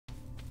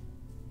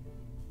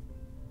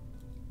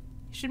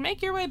should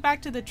make your way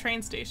back to the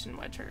train station,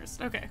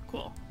 Wedgehurst. Okay,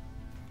 cool.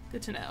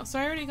 Good to know. So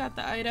I already got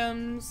the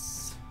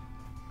items.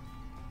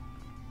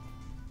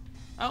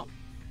 Oh.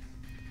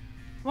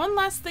 One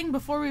last thing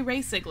before we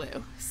race,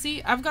 Igloo.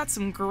 See, I've got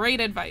some great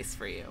advice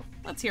for you.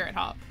 Let's hear it,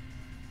 Hop.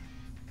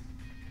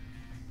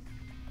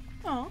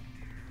 Oh,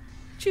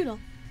 Choodle.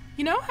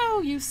 You know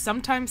how you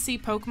sometimes see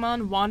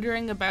Pokemon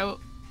wandering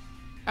about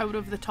out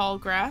of the tall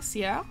grass,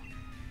 yeah?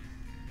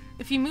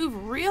 If you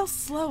move real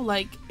slow,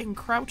 like, and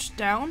crouch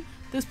down,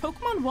 those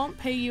Pokemon won't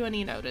pay you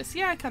any notice.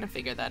 Yeah, I kind of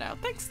figured that out.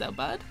 Thanks though,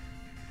 bud.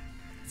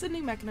 It's a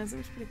new mechanism.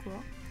 It's pretty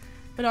cool.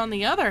 But on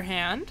the other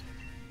hand,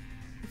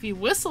 if you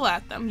whistle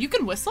at them, you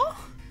can whistle?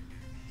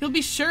 You'll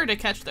be sure to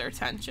catch their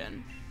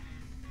attention.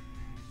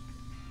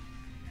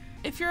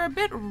 If you're a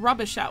bit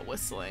rubbish at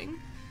whistling,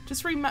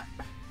 just remember...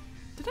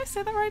 Did I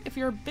say that right? If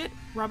you're a bit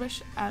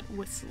rubbish at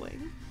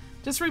whistling,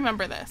 just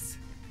remember this.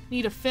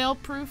 Need a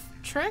fail-proof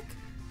trick?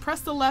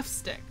 Press the left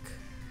stick.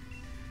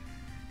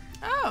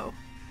 Oh,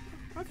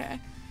 okay.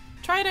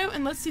 Try it out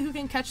and let's see who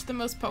can catch the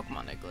most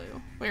Pokemon,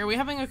 Igloo. Wait, are we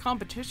having a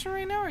competition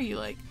right now, or are you,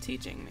 like,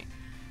 teaching me?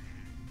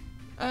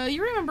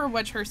 You remember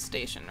Wedgehurst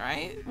Station,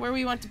 right? Where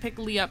we went to pick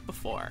Lee up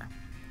before.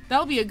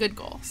 That'll be a good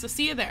goal, so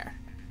see you there.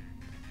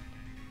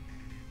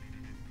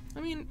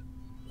 I mean,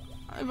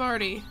 I've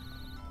already...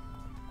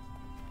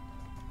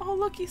 Oh,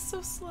 look, he's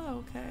so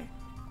slow. Okay.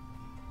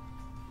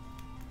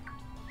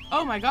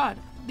 Oh my god.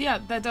 Yeah,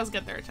 that does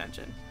get their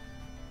attention.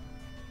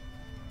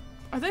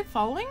 Are they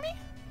following me?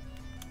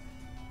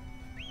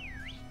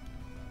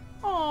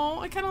 Oh,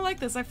 I kind of like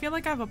this. I feel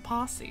like I have a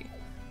posse.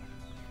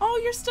 Oh,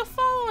 you're still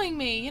following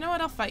me. You know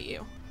what? I'll fight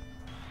you.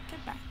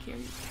 Get back here,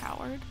 you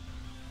coward.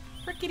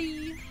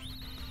 Rickety.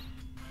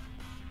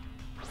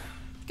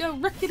 Go,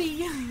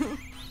 Rickety.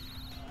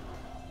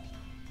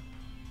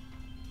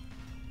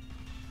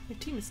 Your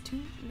team is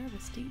too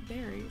nervous to eat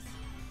berries.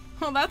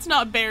 Well, that's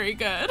not very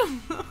good.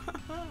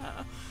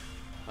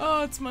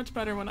 Oh, it's much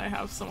better when I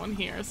have someone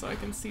here so I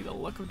can see the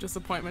look of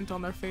disappointment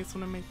on their face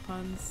when I make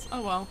puns.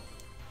 Oh well.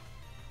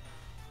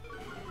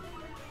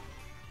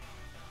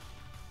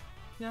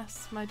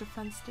 Yes, my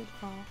defense did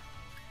fall.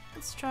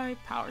 Let's try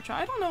Power Trip.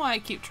 I don't know why I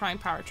keep trying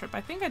Power Trip.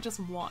 I think I just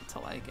want to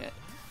like it.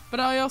 But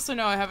I also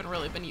know I haven't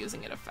really been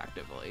using it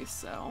effectively,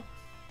 so...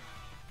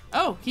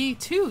 Oh, he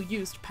too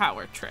used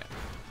Power Trip.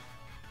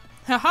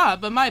 Haha,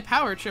 but my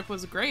Power Trip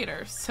was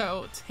greater,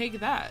 so take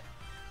that.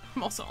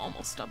 I'm also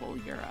almost double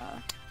your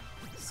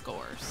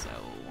score, so...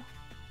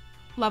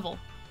 Level.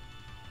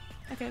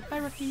 Okay, bye,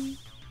 rookie.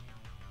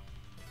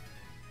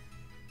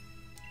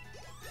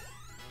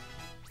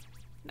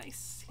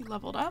 Nice. He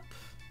leveled up.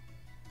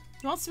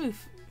 He wants to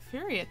move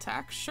Fury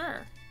Attack,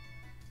 sure.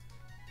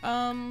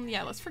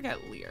 Yeah, let's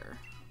forget Leer.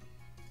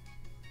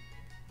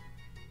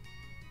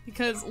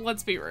 Because,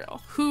 let's be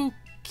real, who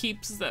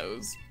keeps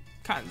those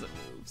kinds of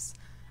moves?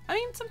 I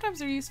mean, sometimes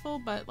they're useful,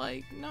 but,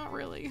 like, not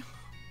really.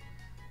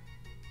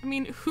 I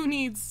mean, who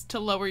needs to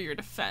lower your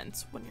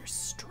defense when you're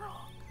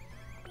strong?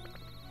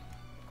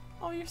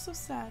 Oh, you're so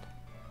sad.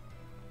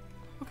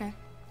 Okay.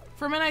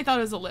 For a minute, I thought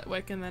it was a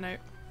Litwick, and then I...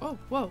 Oh,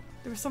 whoa.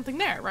 There was something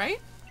there, right?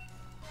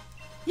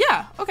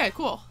 Yeah, okay,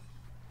 cool.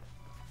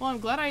 Well, I'm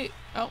glad I...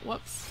 Oh,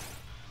 whoops.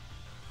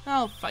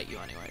 I'll fight you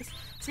anyways.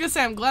 I was gonna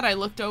say, I'm glad I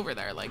looked over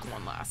there, like,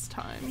 one last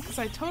time, because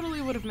I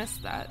totally would have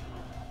missed that.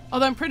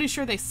 Although I'm pretty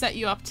sure they set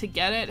you up to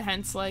get it,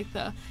 hence, like,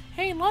 the,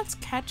 hey, let's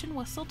catch and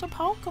whistle to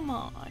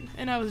Pokemon.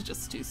 And I was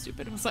just too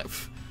stupid. I was like,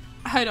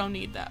 I don't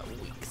need that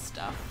weak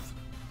stuff.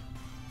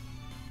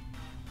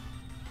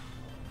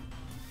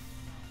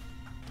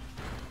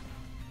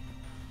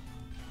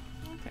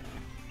 Okay.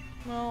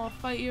 Well, I'll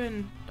fight you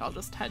and I'll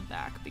just head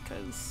back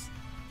because...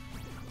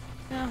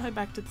 Yeah, I'll head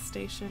back to the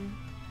station.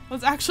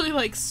 Let's actually,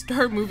 like,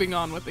 start moving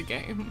on with the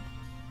game.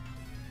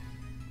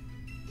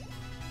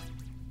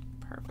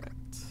 Perfect.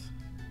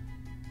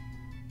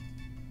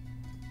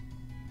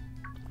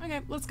 Okay,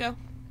 let's go.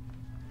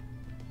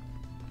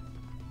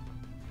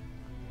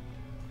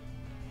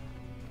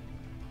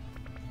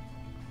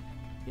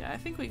 Yeah, I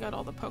think we got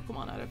all the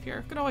Pokemon out of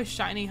here. Could always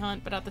shiny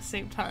hunt, but at the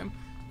same time,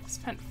 I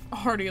spent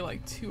already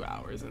like 2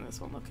 hours in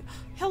this one. Look,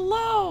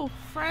 hello,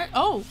 friend.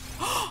 Oh,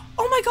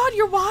 oh my God,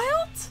 you're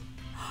wild?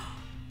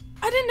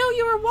 I didn't know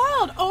you were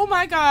wild. Oh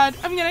my God,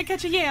 I'm gonna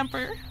catch a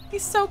Yamper.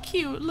 He's so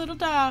cute, little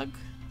dog.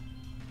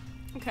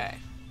 Okay,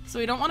 so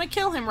we don't want to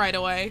kill him right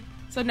away.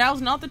 So now's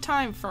not the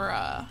time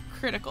for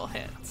critical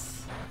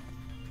hits.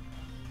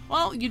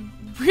 Well, you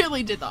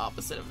really did the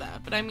opposite of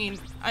that, but I mean,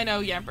 I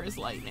know Yamper is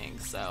lightning,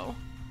 so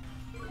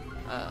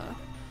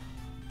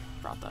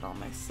brought that on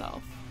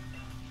myself.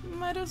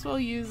 Might as well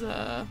use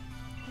a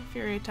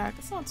Fury Attack.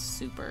 It's not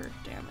super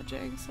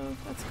damaging, so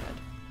that's good.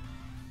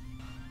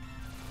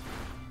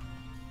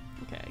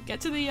 Okay,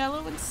 get to the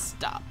yellow and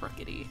stop,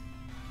 Rickety.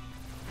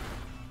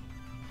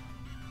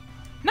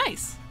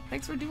 Nice!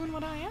 Thanks for doing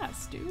what I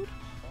asked, dude.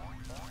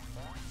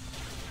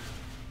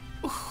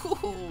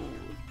 Ooh.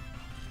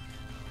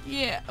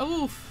 Yeah,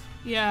 oof.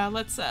 Yeah,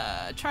 let's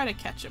try to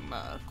catch him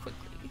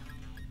quickly.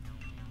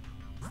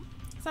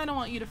 Because I don't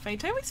want you to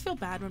faint. I always feel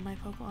bad when my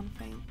Pokemon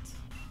faint.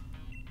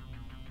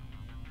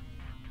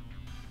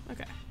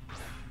 Okay.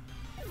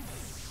 Am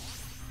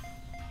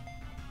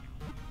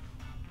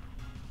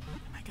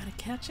I gonna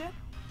catch it?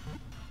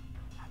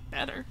 I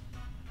better.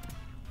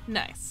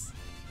 Nice.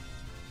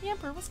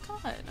 Yamper was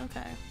caught.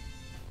 Okay.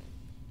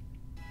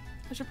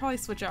 I should probably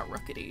switch out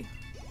Rookity.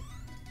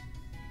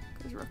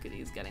 Because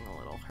Rookity is getting a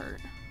little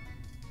hurt.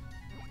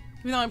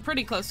 Even though I'm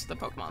pretty close to the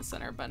Pokemon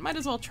Center, but might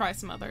as well try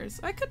some others.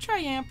 I could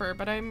try Yamper,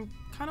 but I'm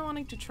kind of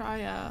wanting to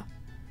try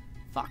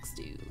Fox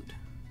Dude.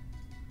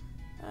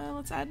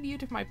 Let's add you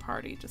to my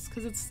party, just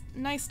because it's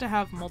nice to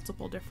have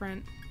multiple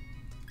different...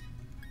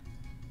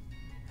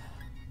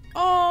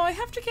 Oh, I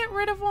have to get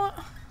rid of one...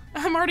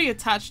 I'm already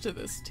attached to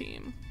this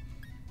team.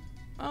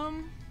 I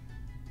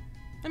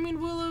mean,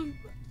 Wooloo,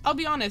 I'll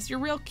be honest, you're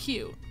real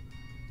cute.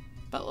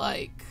 But,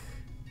 like...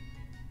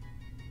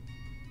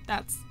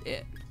 That's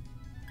it.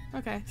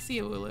 Okay, see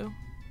you, Wooloo.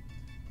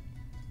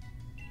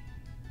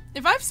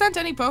 If I've sent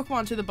any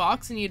Pokemon to the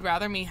box and you'd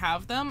rather me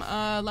have them,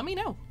 let me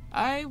know.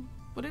 I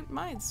wouldn't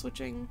mind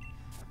switching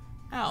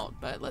out,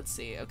 but let's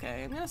see.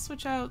 Okay, I'm gonna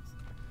switch out...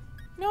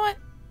 You know what?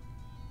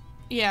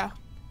 Yeah,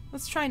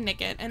 let's try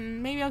Nickit,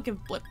 and maybe I'll give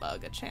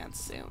Blipbug a chance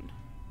soon.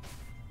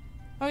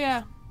 Oh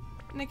yeah,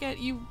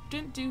 Nickit, you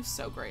didn't do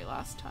so great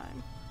last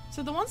time.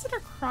 So the ones that are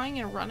crying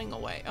and running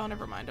away... Oh,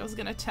 never mind. I was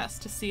gonna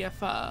test to see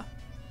if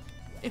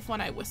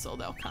when I whistle,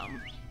 they'll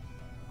come.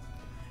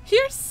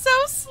 You're so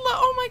slow!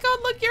 Oh my god,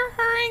 look, you're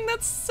hurrying!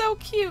 That's so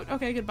cute!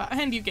 Okay, goodbye.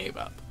 And you gave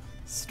up.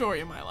 Story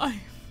of my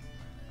life.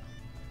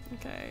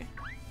 Okay.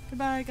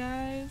 Goodbye,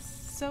 guys.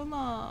 So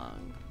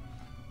long.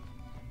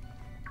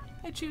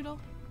 Hi, Choodle.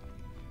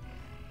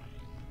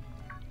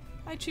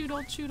 Hi,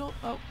 Choodle, Choodle.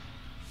 Oh.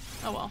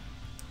 Oh well.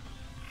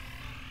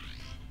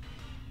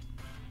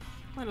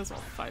 Might as well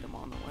fight him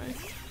on the way.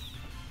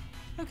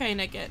 Okay,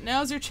 Nickit.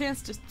 Now's your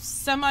chance to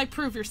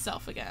semi-prove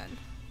yourself again.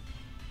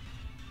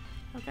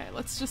 Okay,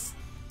 let's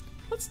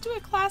do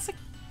a classic,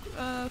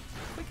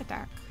 quick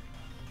attack.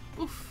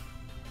 Oof.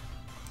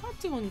 Not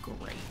doing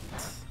great.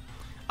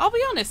 I'll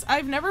be honest,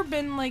 I've never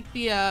been like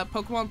the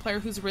Pokemon player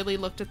who's really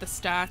looked at the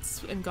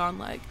stats and gone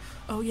like,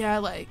 oh yeah,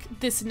 like,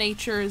 this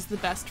nature is the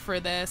best for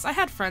this. I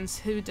had friends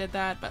who did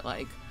that, but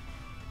like,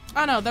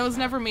 I don't know, that was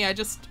never me. I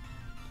just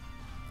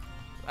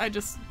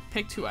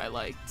picked who I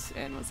liked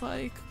and was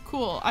like,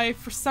 cool, I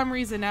for some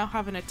reason now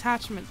have an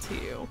attachment to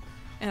you,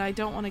 and I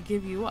don't want to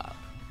give you up.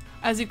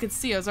 As you can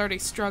see, I was already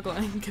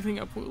struggling giving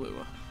up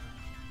Wooloo.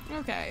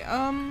 Okay,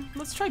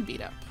 let's try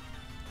Beat Up.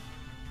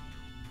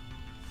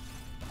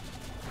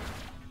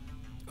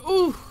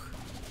 Ooh!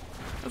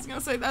 I was gonna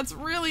say, that's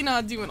really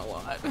not doing a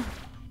lot.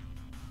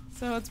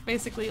 So it's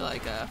basically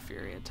like a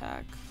Fury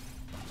attack.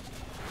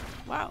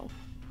 Wow.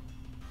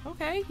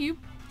 Okay, you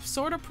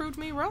sort of proved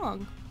me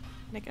wrong,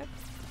 Nickit.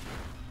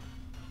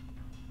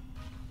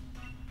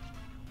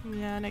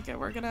 Yeah, Nickit,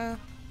 we're gonna...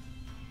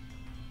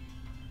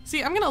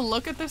 See, I'm gonna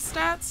look at the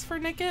stats for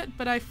Nickit,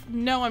 but I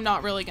know I'm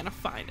not really gonna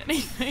find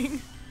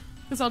anything.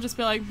 Because I'll just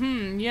be like,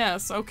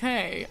 yes,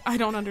 okay. I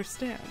don't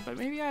understand, but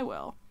maybe I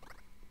will.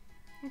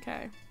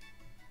 Okay.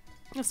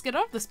 Let's get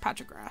off this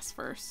patch of grass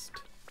first.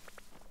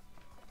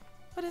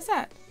 What is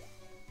that?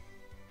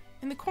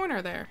 In the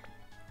corner there.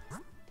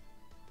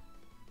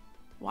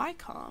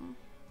 Wycom.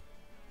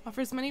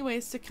 Offers many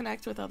ways to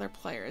connect with other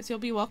players. You'll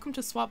be welcome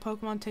to swap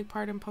Pokemon, take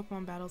part in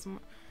Pokemon battles, and...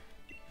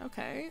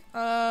 Okay.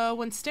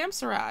 When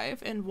stamps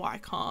arrive in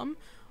Wycom,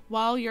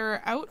 while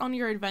you're out on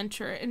your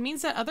adventure, it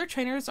means that other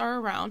trainers are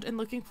around and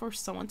looking for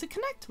someone to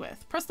connect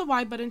with. Press the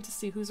Y button to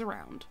see who's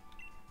around.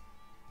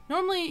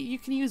 Normally, you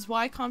can use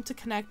Wycom to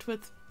connect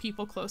with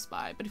people close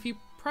by, but if you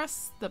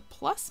press the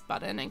plus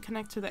button and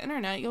connect to the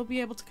internet, you'll be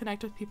able to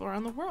connect with people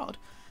around the world.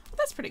 Well,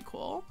 that's pretty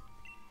cool.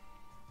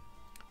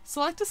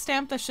 Select a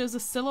stamp that shows a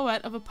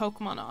silhouette of a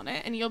Pokemon on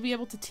it, and you'll be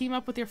able to team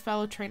up with your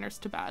fellow trainers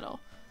to battle.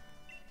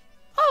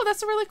 Oh,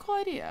 that's a really cool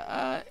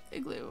idea.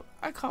 Igloo.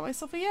 I call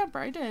myself a Yamper.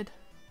 I did.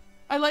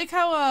 I like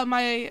how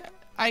my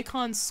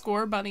icon's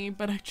Score Bunny,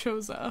 but I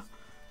chose a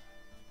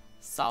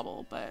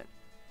Sobble, but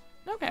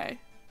okay.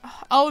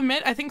 I'll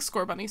admit, I think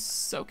Score Bunny's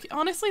so cute.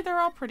 Honestly,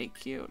 they're all pretty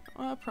cute.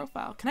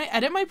 Profile. Can I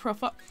edit my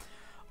profile?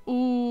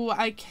 Ooh,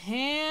 I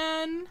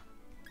can.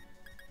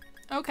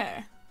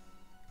 Okay.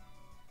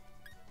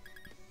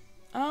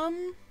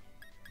 I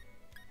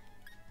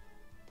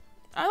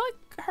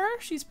like her.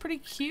 She's pretty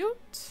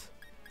cute.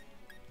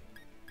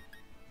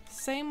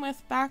 Same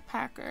with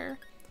Backpacker.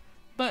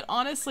 But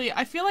honestly,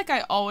 I feel like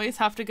I always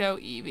have to go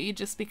Eevee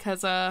just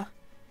because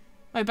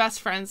my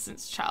best friend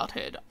since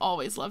childhood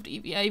always loved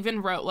Eevee. I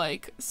even wrote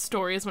like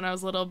stories when I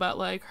was little about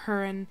like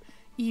her and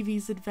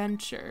Eevee's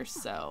adventure.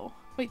 So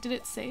wait, did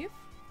it save?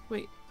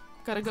 Wait,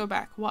 gotta go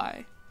back.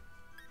 Why?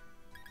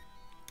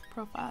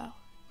 Profile.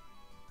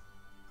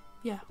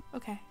 Yeah,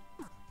 okay.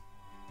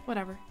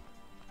 Whatever.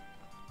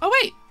 Oh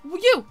wait,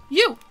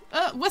 you!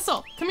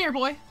 Whistle! Come here,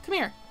 boy. Come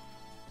here.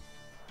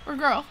 Or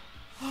girl.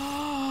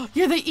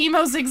 You're the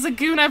emo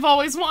Zigzagoon I've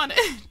always wanted.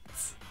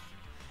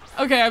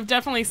 Okay, I've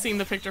definitely seen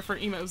the picture for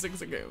emo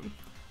Zigzagoon.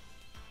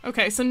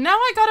 Okay, so now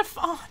I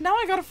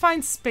gotta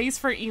find space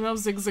for emo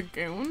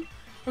Zigzagoon.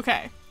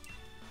 Okay.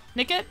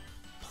 Nickit,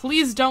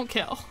 please don't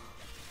kill.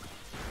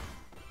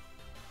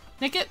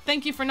 Nickit,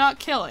 thank you for not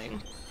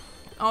killing.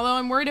 Although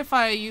I'm worried if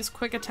I use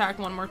quick attack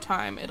one more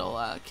time, it'll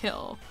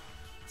kill.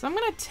 So I'm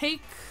gonna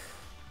take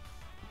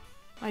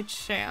my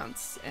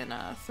chance and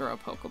throw a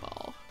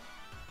Pokeball.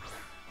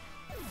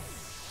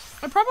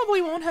 I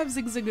probably won't have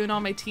Zigzagoon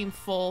on my team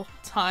full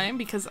time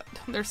because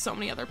there's so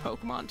many other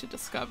Pokemon to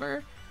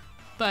discover.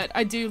 But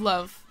I do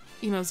love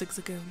Emo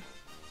Zigzagoon.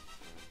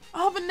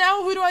 Oh, but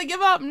now who do I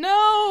give up?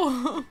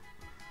 No!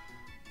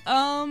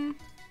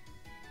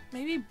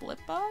 Maybe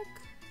Blipbug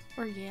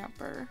or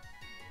Yamper?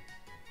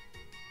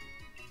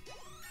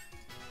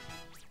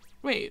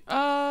 Wait,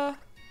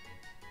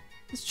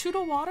 is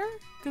Choodle water?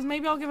 Because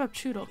maybe I'll give up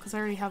Choodle because I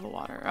already have a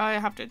water. I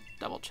have to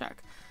double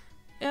check.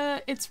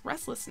 It's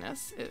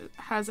restlessness. It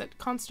has it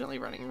constantly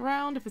running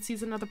around. If it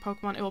sees another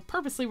Pokemon, it will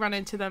purposely run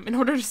into them in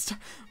order to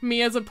start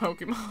me as a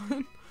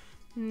Pokemon.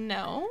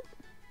 No.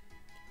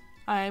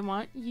 I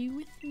want you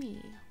with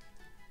me.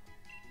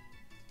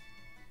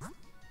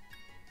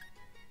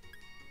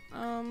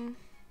 I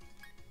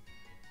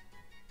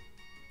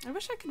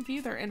wish I could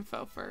view their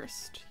info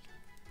first.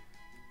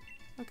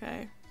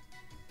 Okay.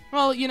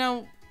 Well, you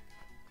know,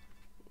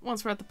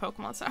 once we're at the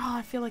Pokemon side. Oh,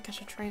 I feel like I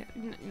should train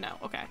it. No,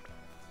 okay.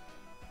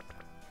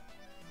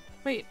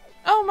 Wait.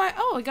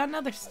 Oh, I got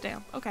another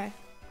stamp. Okay.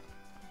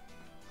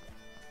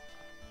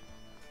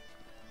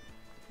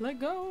 Let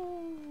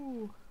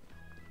go.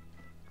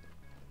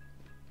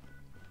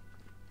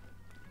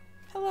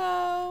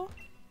 Hello.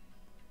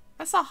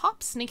 I saw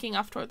Hop sneaking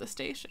off toward the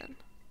station.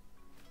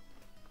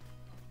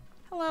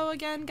 Hello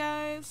again,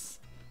 guys.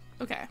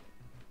 Okay.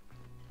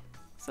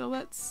 So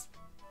let's...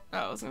 Oh,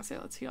 I was gonna say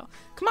let's heal.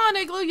 Come on,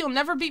 Igloo, you'll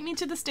never beat me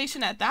to the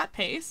station at that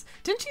pace.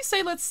 Didn't you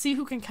say let's see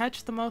who can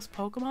catch the most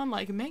Pokemon?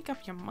 Like, make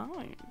up your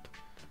mind.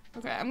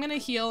 Okay, I'm gonna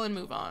heal and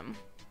move on.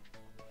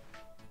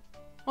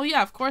 Well,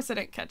 yeah, of course I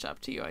didn't catch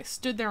up to you. I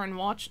stood there and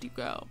watched you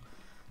go.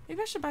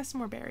 Maybe I should buy some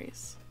more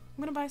berries.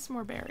 I'm gonna buy some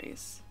more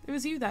berries. It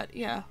was you that,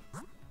 yeah.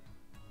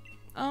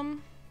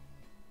 I'll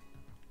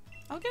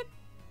get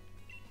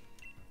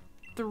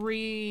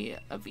 3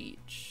 of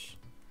each.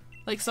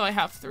 Like, so I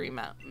have 3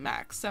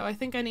 max. So I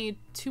think I need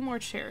 2 more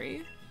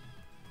cherry.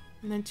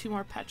 And then 2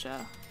 more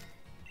Pecha.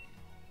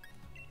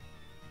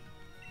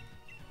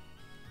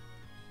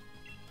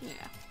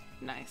 Yeah,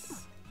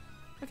 nice.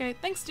 Okay,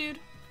 thanks, dude.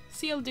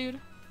 See you,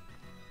 dude.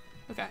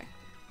 Okay.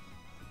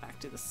 Back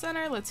to the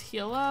center. Let's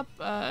heal up.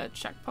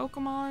 Check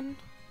Pokemon.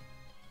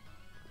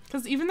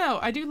 Because even though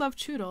I do love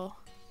Choodle.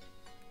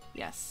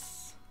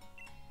 Yes.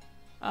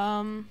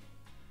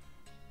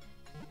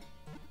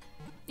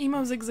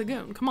 Emo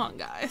Zigzagoon. Come on,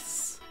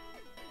 guys.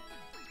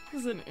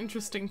 This is an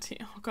interesting team.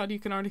 Oh god, you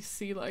can already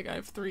see, like, I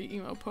have 3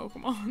 emo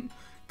Pokemon.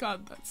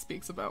 God, that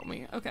speaks about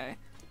me. Okay.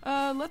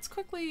 Let's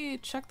quickly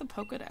check the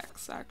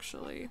Pokedex,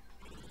 actually.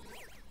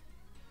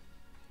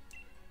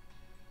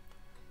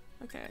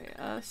 Okay,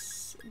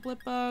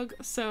 Blipbug.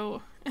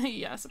 So,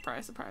 yeah,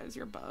 surprise, surprise,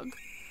 you're Bug.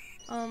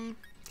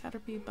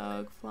 Caterpie,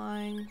 Bug,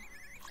 Flying.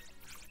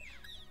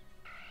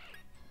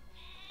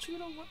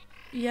 Choodle, what?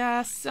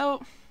 Yeah,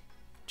 so...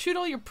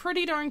 Choodle, you're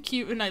pretty darn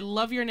cute and I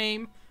love your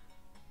name.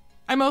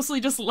 I mostly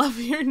just love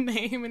your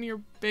name and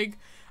your big...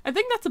 I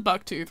think that's a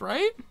Bucktooth,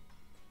 right?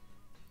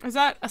 Or is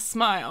that a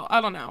Smile? I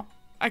don't know.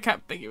 I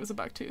kept thinking it was a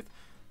Bucktooth.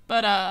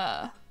 But,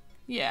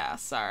 yeah,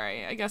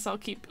 sorry. I guess I'll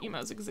keep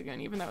Emo Zigzagoon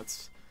even though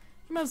it's...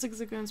 Emo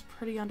Zigzagoon's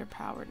pretty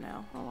underpowered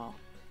now. Oh well.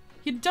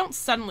 You don't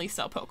suddenly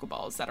sell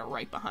Pokeballs that are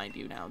right behind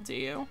you now, do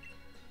you?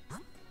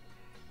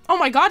 Oh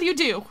my god, you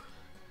do!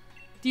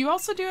 Do you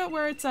also do it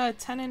where it's a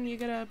 10 and you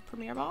get a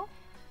Premier Ball?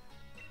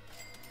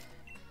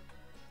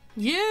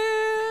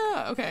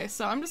 Yeah! Okay,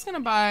 so I'm just gonna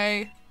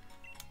buy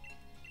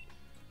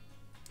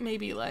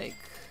maybe like,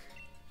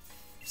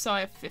 so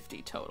I have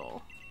 50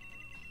 total.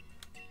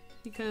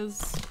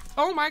 Because,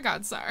 oh my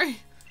god, sorry.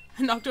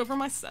 I knocked over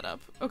my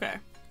setup. Okay,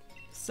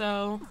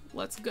 so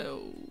let's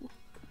go.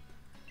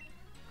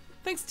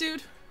 Thanks,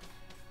 dude.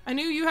 I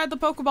knew you had the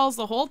Pokeballs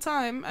the whole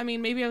time. I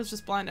mean, maybe I was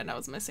just blind and I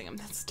was missing them.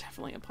 That's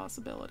definitely a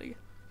possibility.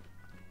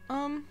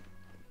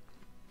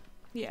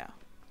 Yeah.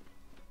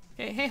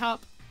 Okay, hey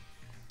Hop.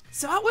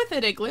 So out with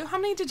it, Igloo. How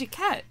many did you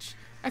catch?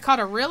 I caught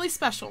a really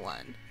special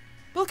one.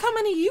 But look how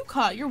many you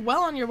caught. You're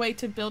well on your way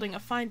to building a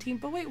fine team.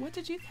 But wait, what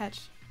did you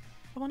catch?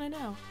 I want to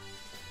know.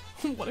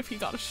 What if he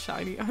got a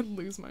shiny? I'd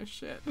lose my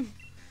shit.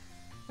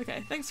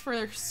 Okay, thanks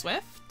for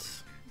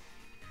Swift.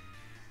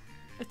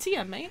 A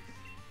TM, mate.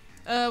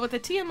 With a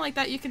TM like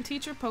that, you can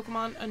teach your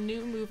Pokemon a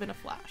new move in a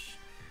flash.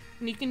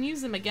 And you can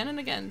use them again and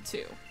again,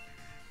 too.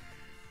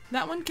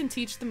 That one can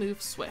teach the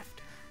move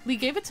Swift. Lee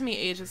gave it to me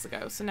ages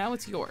ago, so now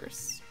it's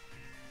yours.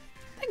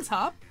 Thanks,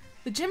 Hop.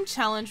 The gym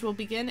challenge will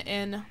begin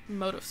in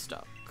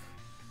Motostoke.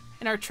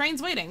 And our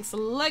train's waiting, so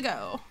let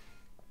go.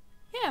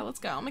 Yeah, let's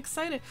go. I'm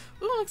excited.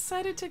 Ooh, I'm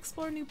excited to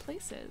explore new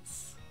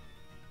places.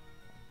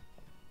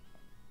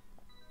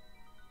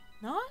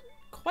 Not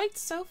quite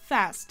so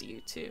fast,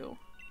 you two.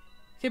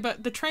 Okay,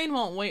 but the train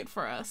won't wait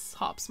for us,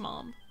 Hop's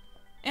mom.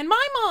 And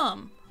my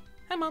mom!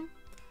 Hi, Mom.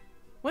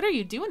 What are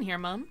you doing here,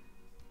 Mom?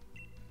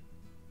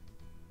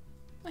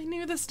 I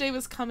knew this day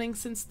was coming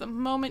since the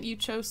moment you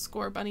chose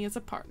Score Bunny as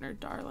a partner,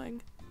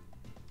 darling.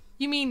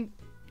 You mean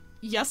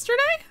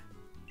yesterday?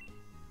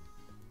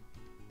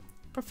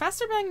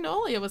 Professor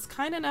Magnolia was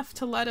kind enough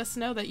to let us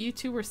know that you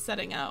two were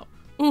setting out.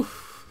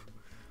 Oof.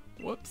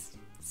 Whoops.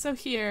 So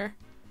here,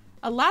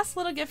 a last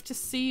little gift to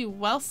see you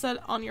well set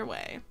on your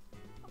way.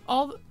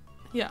 All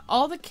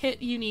the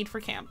kit you need for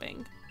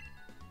camping.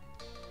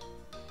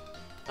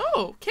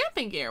 Oh,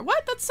 camping gear.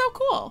 What? That's so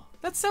cool.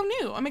 That's so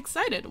new. I'm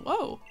excited.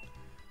 Whoa.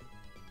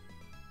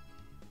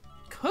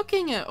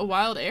 Cooking at a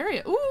wild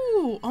area.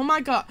 Ooh, oh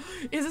my god.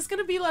 Is this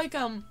gonna be like,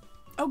 oh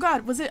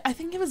god, was it, I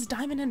think it was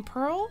Diamond and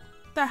Pearl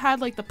that had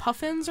like the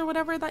puffins or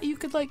whatever that you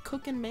could like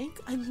cook and make?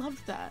 I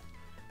loved that.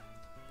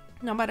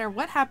 No matter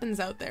what happens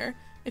out there,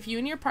 if you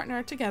and your partner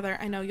are together,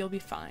 I know you'll be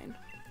fine.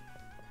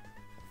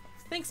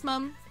 Thanks,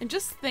 Mum. And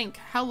just think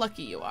how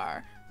lucky you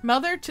are.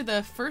 Mother to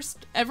the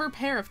first ever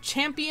pair of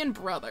champion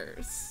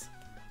brothers.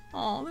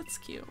 Aw, that's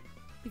cute.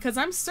 Because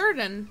I'm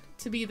certain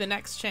to be the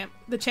next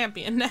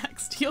champion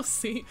next. You'll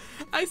see.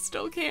 I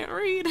still can't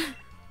read.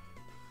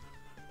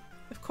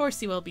 Of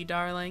course you will be,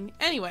 darling.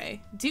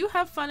 Anyway, do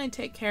have fun and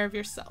take care of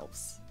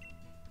yourselves.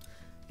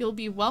 You'll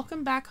be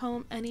welcome back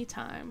home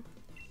anytime.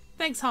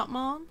 Thanks, Hot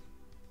Mom.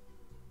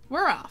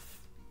 We're off.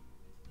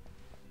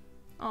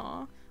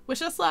 Aw.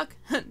 Wish us luck.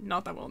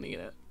 Not that we'll need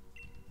it.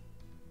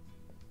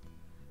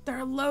 There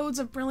are loads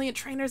of brilliant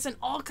trainers and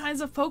all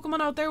kinds of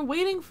Pokemon out there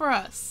waiting for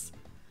us.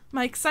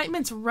 My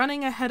excitement's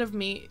running ahead of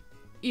me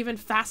even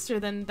faster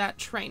than that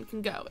train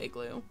can go,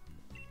 Igloo.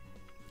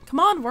 Come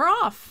on, we're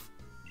off.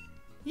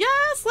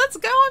 Yes, let's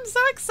go. I'm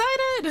so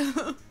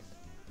excited.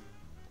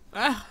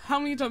 How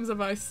many times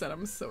have I said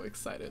I'm so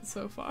excited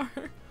so far?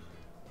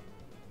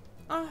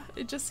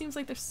 It just seems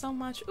like there's so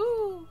much.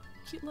 Ooh,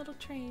 cute little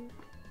train.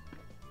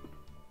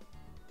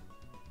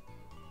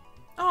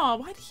 Oh,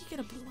 why did he get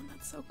a blue one?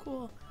 That's so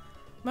cool.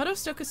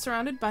 Motostoke is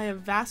surrounded by a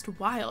vast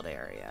wild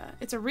area.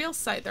 It's a real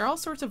sight. There are all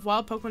sorts of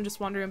wild Pokemon just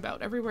wandering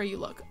about everywhere you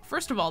look.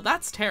 First of all,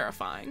 that's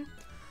terrifying.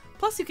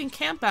 Plus you can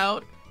camp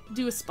out,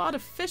 do a spot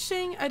of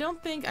fishing. I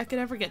don't think I could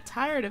ever get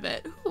tired of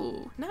it.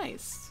 Ooh,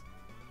 nice.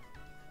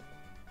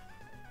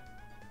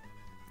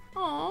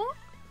 Aw,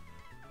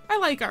 I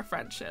like our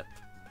friendship.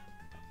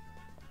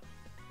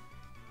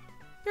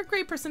 You're a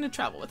great person to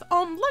travel with.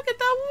 Look at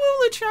that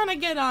Wooloo trying to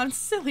get on.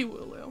 Silly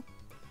Wooloo.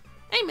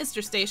 Hey,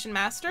 Mr. Station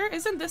Master,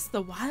 isn't this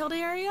the wild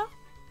area?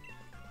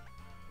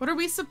 What are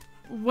we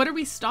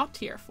stopped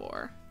here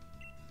for?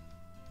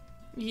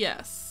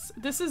 Yes,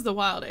 this is the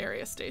wild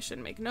area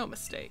station, make no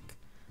mistake.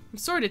 I'm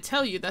sorry to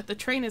tell you that the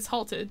train is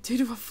halted due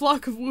to a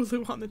flock of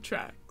Wooloo on the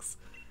tracks.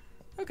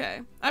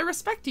 Okay, I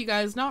respect you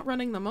guys not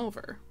running them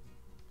over.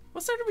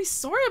 What's there to be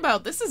sorry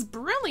about? This is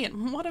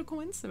brilliant. What a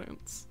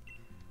coincidence.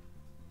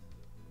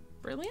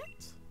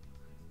 Brilliant?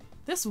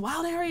 This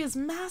wild area is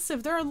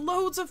massive. There are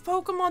loads of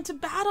Pokemon to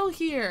battle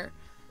here.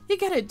 You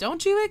get it,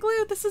 don't you,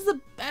 Igloo? This is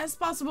the best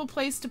possible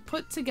place to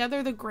put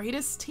together the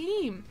greatest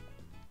team.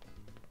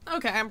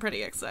 Okay, I'm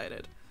pretty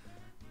excited.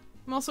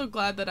 I'm also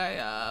glad that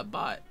I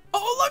bought...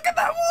 Oh, look at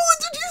that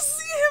Wooloo! Did you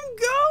see him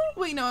go?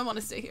 Wait, no, I want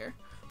to stay here.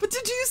 But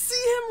did you see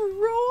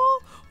him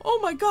roll? Oh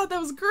my god, that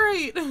was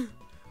great. Hey,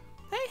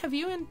 have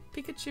you and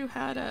Pikachu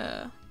had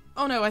a...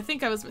 Oh no, I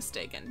think I was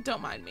mistaken.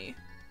 Don't mind me.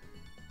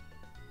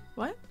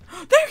 What?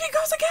 There he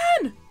goes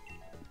again!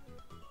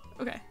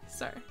 Okay,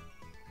 sorry.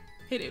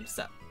 Hey dude,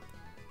 stop.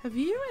 Have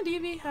you and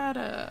Eevee had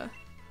a...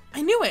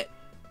 I knew it!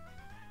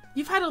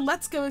 You've had a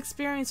Let's Go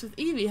experience with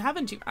Eevee,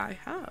 haven't you? I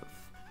have.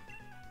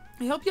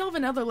 I hope you'll have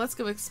another Let's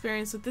Go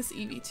experience with this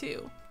Eevee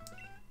too.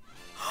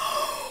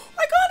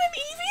 I got an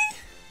Eevee!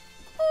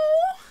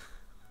 Oh!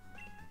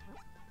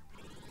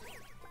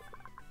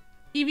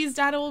 Eevee's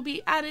data will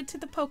be added to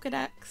the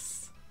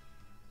Pokedex.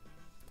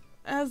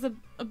 It has the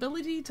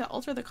ability to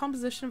alter the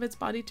composition of its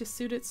body to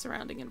suit its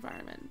surrounding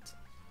environment.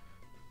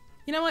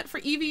 You know what? For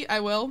Eevee, I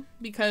will,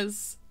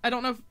 because I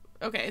don't know if...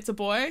 Okay, it's a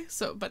boy,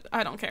 so, but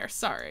I don't care.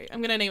 Sorry.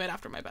 I'm gonna name it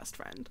after my best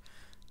friend.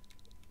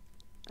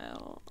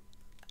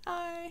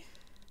 L-I-S-O.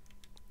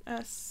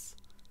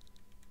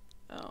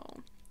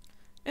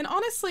 And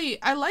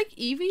honestly, I like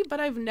Eevee, but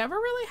I've never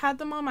really had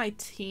them on my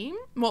team.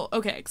 Well,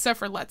 okay, except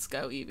for Let's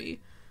Go Eevee.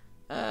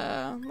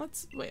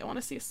 Wait, I want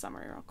to see a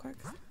summary real quick.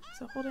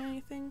 Is it holding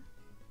anything?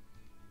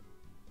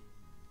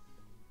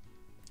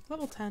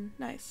 Level 10,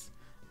 nice.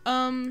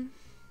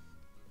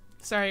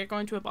 Sorry, you're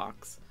going to a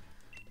box.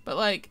 But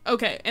like,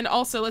 okay, and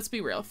also, let's be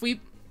real. If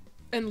we,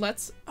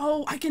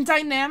 oh, I can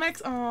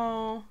Dynamax?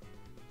 Oh.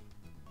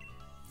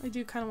 I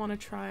do kind of want to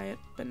try it,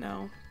 but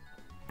no.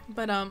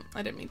 But, I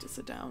didn't mean to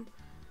sit down.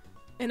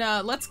 And,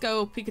 Let's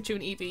Go Pikachu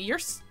and Eevee. Your,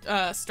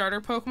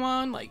 starter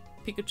Pokemon, like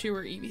Pikachu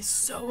or Eevee,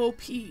 so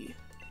OP.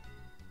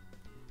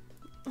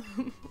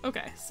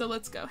 Okay, so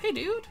let's go. Hey,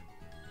 dude.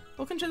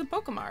 Welcome to the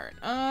Pokemart.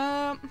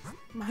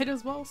 Might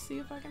as well see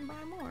if I can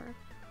buy more.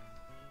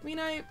 I mean,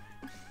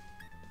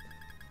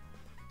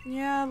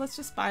 yeah, let's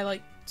just buy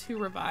like 2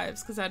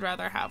 revives because I'd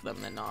rather have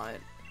them than not.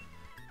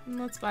 And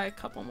let's buy a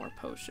couple more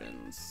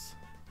potions.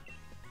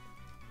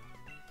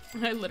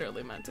 I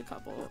literally meant a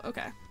couple.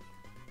 Okay.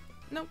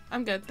 Nope,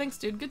 I'm good. Thanks,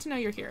 dude. Good to know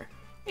you're here.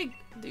 Hey,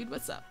 dude,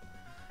 what's up?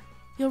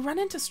 You'll run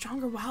into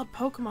stronger wild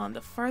Pokemon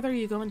the farther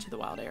you go into the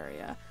wild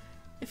area.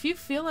 If you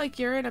feel like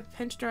you're in a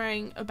pinch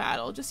during a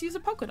battle, just use a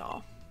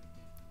Pokédoll.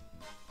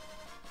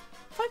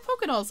 5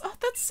 Pokédolls. Oh,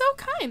 that's so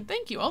kind.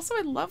 Thank you. Also,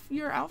 I love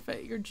your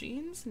outfit. Your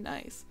jeans.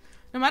 Nice.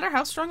 No matter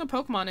how strong a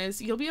Pokemon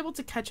is, you'll be able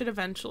to catch it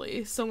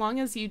eventually, so long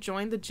as you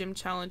join the gym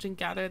challenge and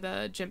gather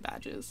the gym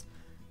badges.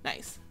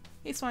 Nice.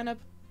 Hey, Swinub.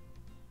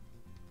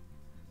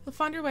 You'll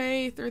find your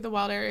way through the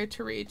wild area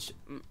to reach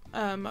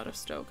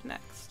Motostoke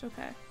next.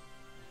 Okay.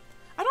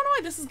 I don't know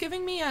why this is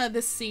giving me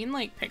this scene,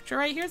 like, picture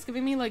right here. It's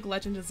giving me, like,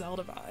 Legend of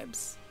Zelda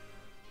vibes.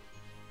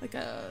 Like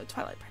a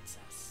Twilight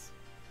Princess.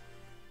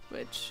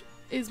 Which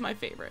is my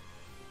favorite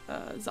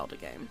Zelda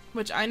game.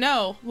 Which I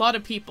know a lot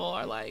of people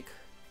are like,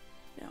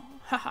 no,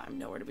 haha, I'm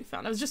nowhere to be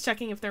found. I was just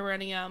checking if there were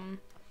any, oh,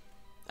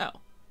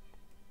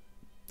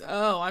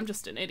 I'm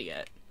just an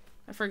idiot.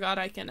 I forgot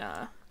I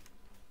can,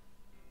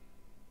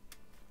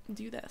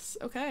 do this.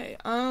 Okay,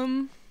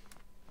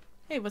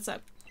 hey, what's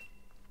up?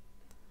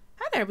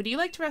 Hi there, would you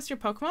like to rest your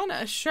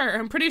Pokemon? Sure,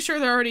 I'm pretty sure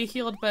they're already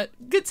healed, but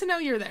good to know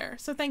you're there,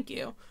 so thank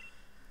you.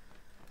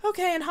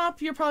 Okay, and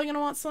Hop, you're probably gonna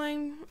want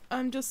Slime.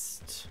 I'm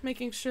just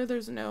making sure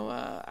there's no,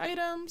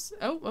 items.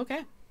 Oh,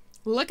 okay.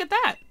 Look at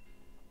that!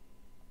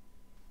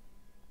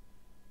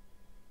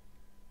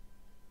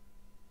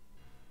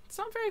 It's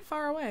not very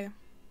far away.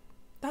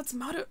 That's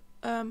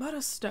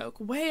Motostoke,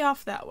 way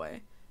off that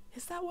way.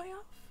 Is that way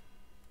off?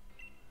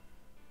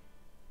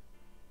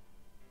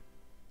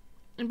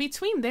 In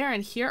between there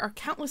and here are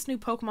countless new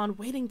Pokemon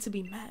waiting to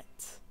be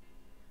met.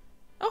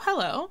 Oh,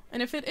 hello.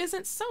 And if it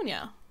isn't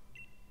Sonia.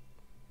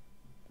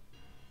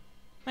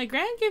 My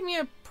gran gave me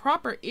a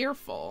proper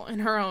earful in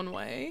her own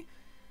way.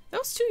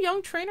 Those 2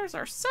 young trainers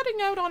are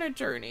setting out on a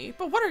journey,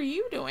 but what are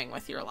you doing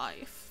with your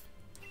life?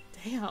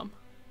 Damn.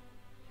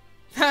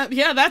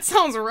 Yeah, that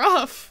sounds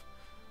rough.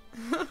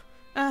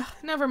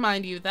 Never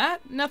mind you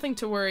that. Nothing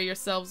to worry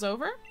yourselves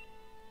over.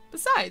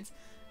 Besides,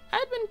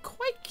 I'd been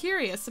quite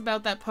curious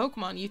about that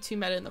Pokemon you 2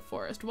 met in the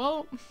forest.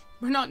 Well,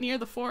 we're not near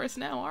the forest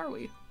now, are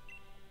we?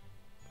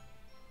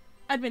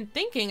 I'd been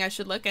thinking I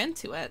should look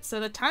into it, so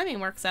the timing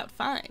works out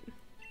fine.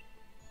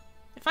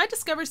 If I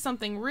discover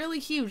something really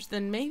huge,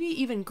 then maybe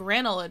even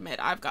Gran'll admit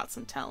I've got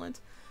some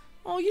talent.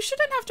 Oh, you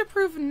shouldn't have to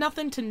prove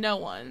nothing to no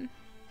one.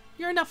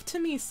 You're enough to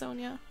me,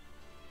 Sonia.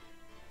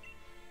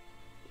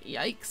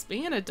 Yikes,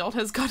 being an adult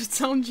has got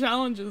its own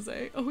challenges,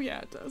 eh? Oh yeah,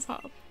 it does,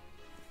 Hop.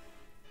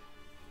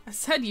 I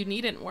said you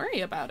needn't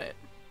worry about it.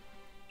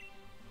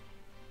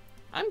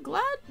 I'm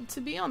glad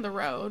to be on the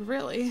road,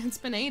 really. It's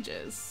been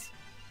ages.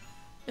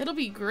 It'll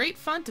be great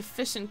fun to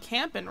fish and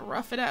camp and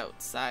rough it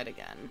outside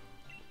again.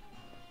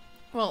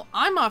 Well,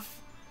 I'm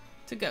off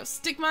to go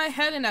stick my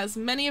head in as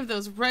many of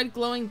those red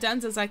glowing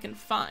dens as I can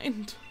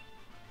find.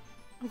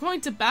 I'm going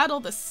to battle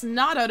the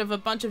snot out of a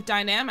bunch of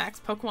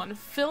Dynamax Pokemon and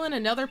fill in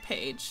another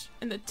page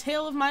in the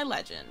tale of my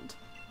legend.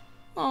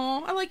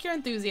 Oh, I like your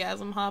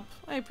enthusiasm, Hop.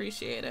 I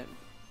appreciate it.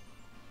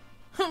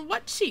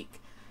 What cheek!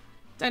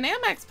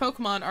 Dynamax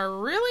Pokemon are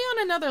really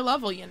on another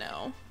level, you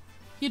know.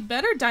 You'd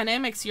better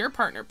Dynamax your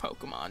partner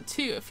Pokemon,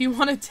 too, if you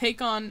want to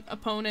take on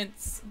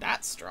opponents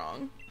that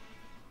strong.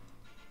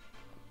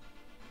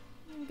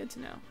 Good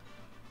to know.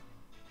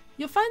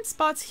 You'll find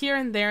spots here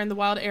and there in the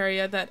wild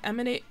area that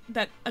emit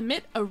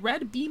a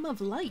red beam of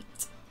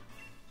light.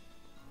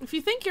 If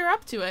you think you're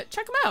up to it,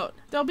 check them out.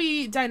 There'll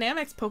be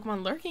Dynamax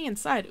Pokemon lurking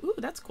inside. Ooh,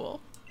 that's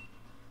cool.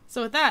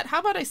 So with that,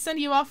 how about I send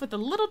you off with a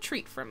little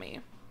treat from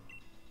me?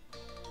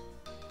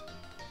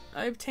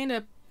 I obtained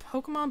a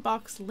Pokemon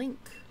box link.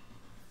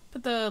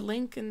 Put the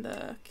link in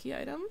the key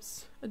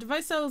items. A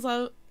device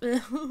that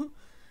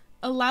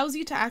allows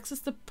you to access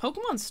the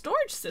Pokemon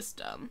storage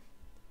system.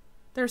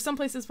 There are some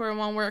places where it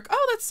won't work.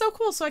 Oh, that's so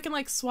cool. So I can,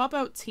 like, swap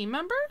out team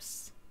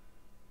members?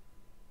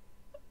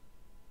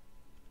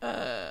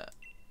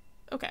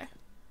 Okay.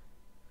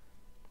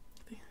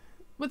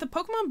 With the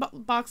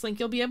Pokemon box link,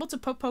 you'll be able to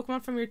put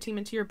Pokemon from your team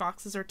into your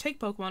boxes or take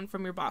Pokemon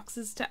from your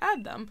boxes to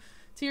add them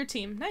to your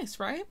team. Nice,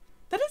 right?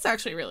 That is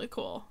actually really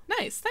cool.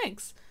 Nice,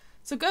 thanks.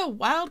 So go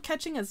wild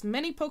catching as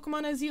many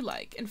Pokemon as you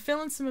like and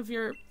fill in some of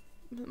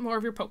more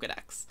of your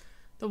Pokedex.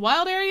 The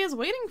wild area is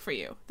waiting for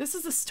you. This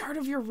is the start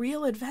of your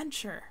real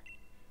adventure.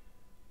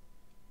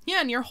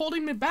 Yeah, and you're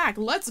holding me back.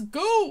 Let's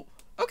go!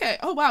 Okay,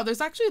 oh wow,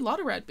 there's actually a lot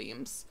of red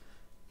beams.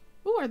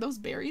 Ooh, are those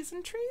berries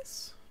in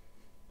trees?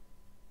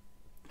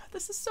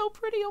 This is so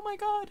pretty, oh my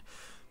god.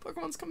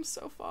 Pokemon's come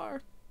so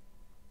far.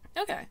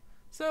 Okay,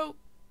 so,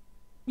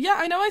 yeah,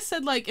 I know I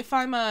said, like, if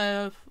I'm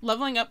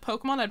leveling up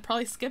Pokemon, I'd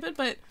probably skip it,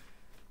 but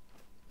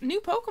new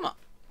Pokemon.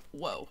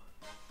 Whoa.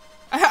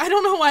 I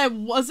don't know why I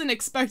wasn't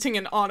expecting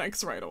an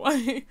Onix right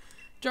away.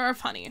 Jar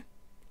of honey.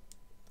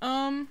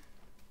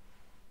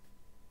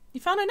 You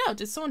found a note.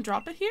 Did someone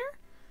drop it here?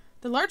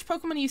 The large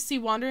Pokemon you see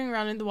wandering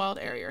around in the wild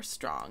area are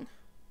strong.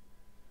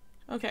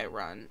 Okay,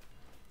 run.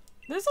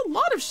 There's a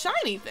lot of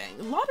shiny things.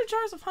 A lot of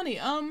jars of honey.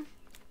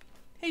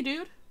 Hey,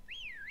 dude.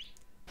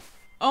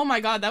 Oh my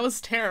god, that was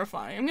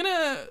terrifying. I'm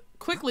gonna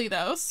quickly,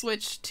 though,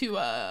 switch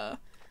to,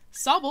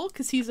 Sobble,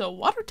 because he's a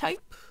water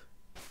type.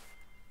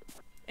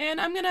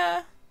 And I'm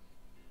gonna...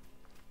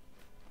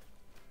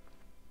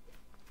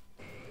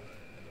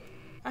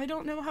 I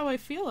don't know how I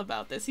feel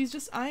about this. He's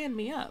just eyeing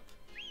me up.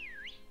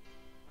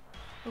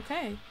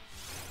 Okay.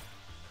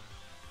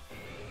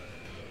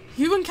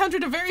 You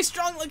encountered a very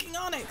strong-looking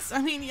Onyx.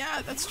 I mean,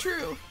 yeah, that's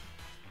true.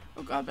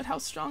 Oh god, but how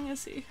strong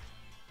is he?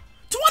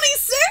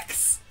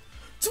 26?!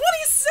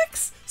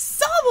 26!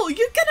 Sobble,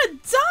 you're gonna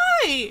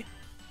die!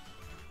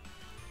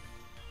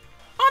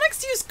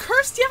 Onyx used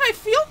cursed, yeah, I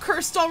feel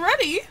cursed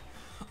already.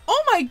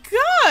 Oh my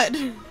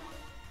god!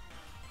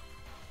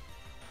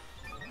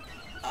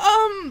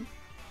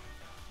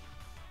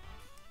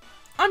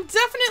 I'm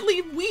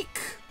definitely weak.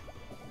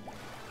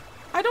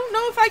 I don't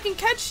know if I can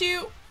catch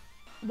you.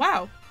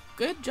 Wow,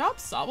 good job,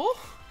 Sobble.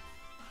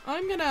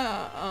 I'm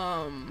gonna,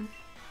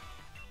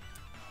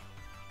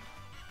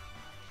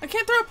 I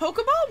can't throw a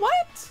Pokeball?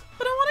 What?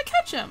 But I want to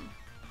catch him.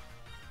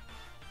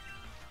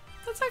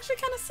 That's actually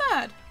kind of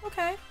sad.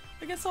 Okay,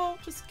 I guess I'll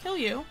just kill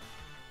you.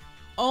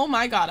 Oh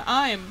my god,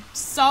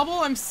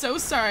 Sobble, I'm so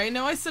sorry. I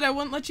know I said I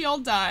wouldn't let you all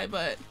die,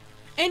 but...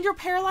 And you're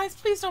paralyzed?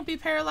 Please don't be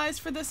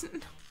paralyzed for this.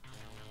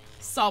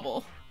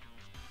 Sobble.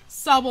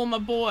 Sobble, my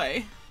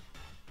boy.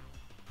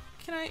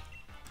 Can I...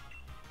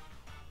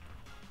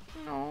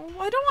 No,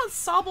 I don't want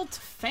Sobble to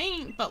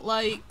faint, but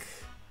like...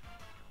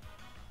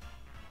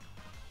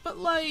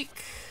 I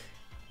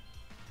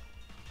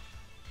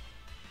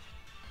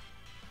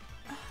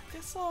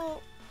guess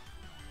I'll...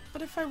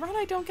 But if I run,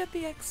 I don't get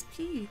the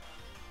XP.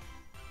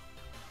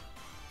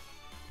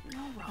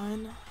 I'll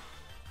run.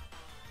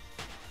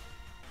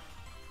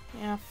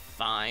 Yeah,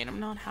 fine. I'm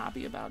not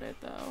happy about it,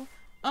 though.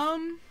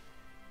 I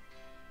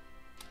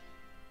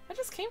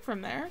just came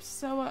from there,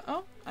 so,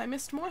 oh, I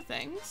missed more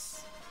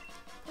things.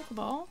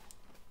 Pokeball.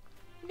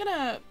 I'm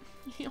gonna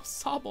heal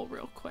Sobble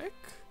real quick.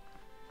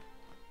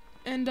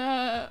 And,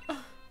 I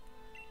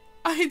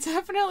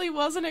definitely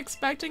wasn't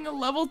expecting a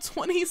level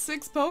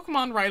 26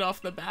 Pokemon right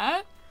off the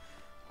bat.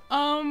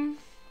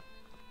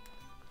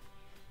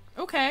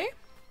 Okay.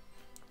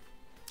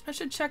 I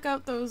should check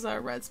out those,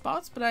 red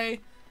spots, but I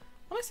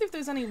want to see if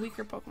there's any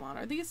weaker Pokemon.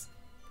 Are these...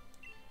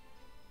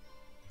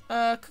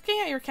 Cooking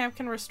at your camp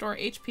can restore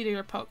HP to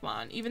your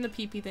Pokemon, even the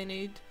PP they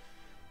need.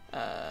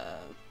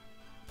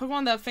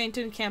 Pokemon that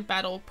fainted in camp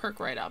battle perk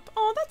right up.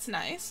 Oh, that's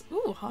nice.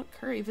 Ooh, hot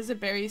curry. Visit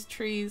berries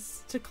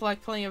trees to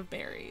collect plenty of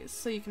berries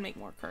so you can make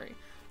more curry.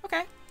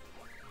 Okay.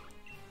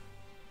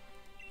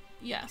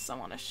 Yes, I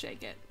want to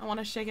shake it. I want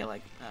to shake it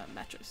like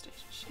Metro Station.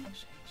 Shake, shake,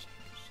 shake, shake.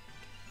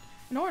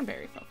 An orange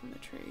berry fell from the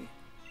tree.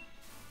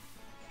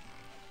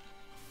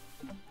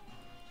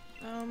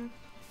 I'm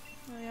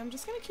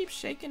just gonna keep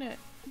shaking it.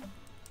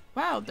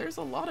 Wow, there's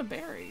a lot of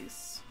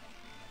berries.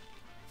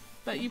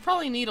 But you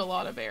probably need a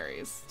lot of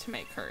berries to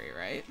make curry,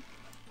 right?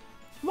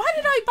 Why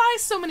did I buy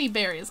so many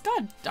berries?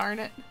 God darn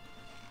it.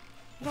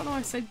 I don't know why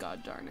I said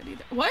god darn it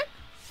either. What?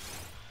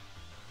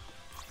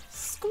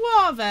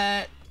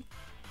 Squavet.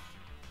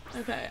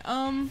 Okay,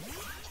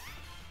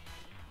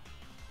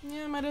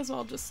 yeah, might as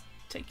well just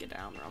take you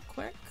down real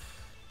quick.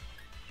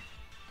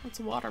 That's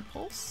Water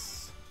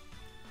Pulse.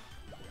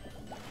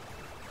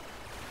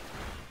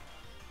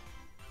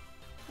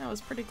 That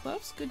was pretty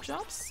close. Good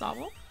job,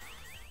 Sobble.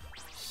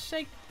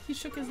 He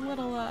shook his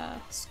little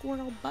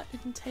squirrel butt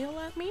and tail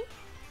at me.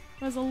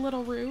 It was a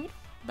little rude,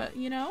 but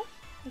you know,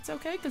 it's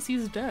okay because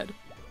he's dead.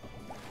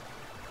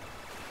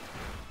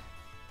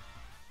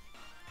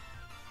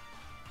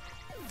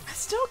 I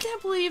still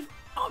can't believe.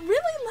 Oh,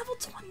 really? Level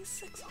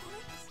 26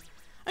 Onyx?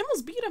 I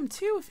almost beat him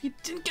too if he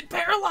didn't get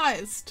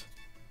paralyzed.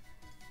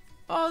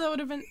 Oh, that would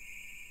have been.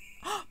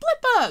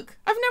 Blipbug!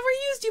 I've never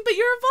used you, but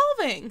you're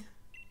evolving.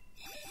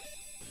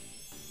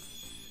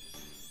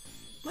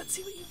 Let's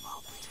see what you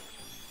evolve into.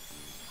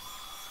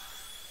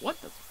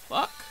 What the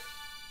fuck?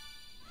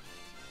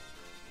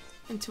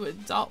 Into a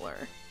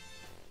dollar.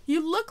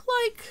 You look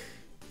like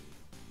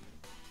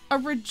a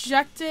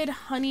rejected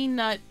Honey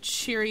Nut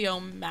Cheerio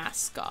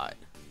mascot.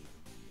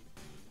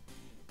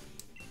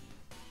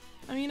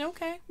 I mean,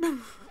 okay.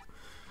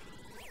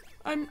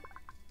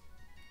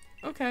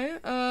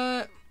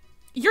 Okay,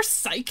 you're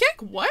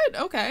psychic? What?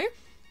 Okay.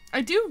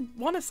 I do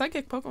want a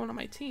psychic Pokemon on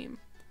my team.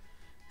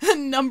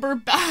 Number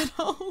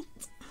battled.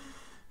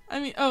 I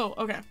mean, oh,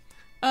 okay.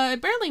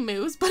 It barely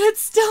moves, but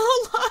it's still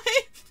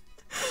alive.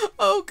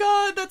 Oh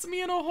god, that's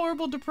me in a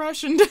horrible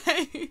depression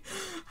day.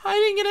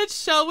 Hiding in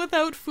its shell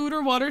without food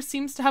or water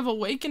seems to have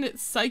awakened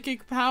its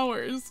psychic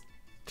powers.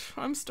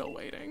 I'm still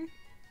waiting.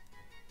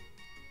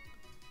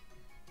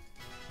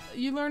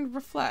 You learned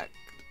Reflect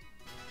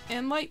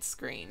and Light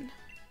Screen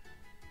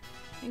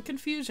and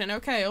Confusion.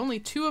 Okay, only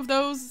 2 of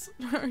those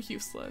are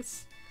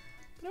useless.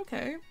 But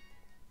okay.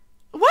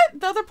 What?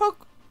 The other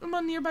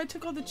Pokemon nearby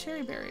took all the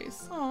cherry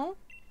berries. Oh.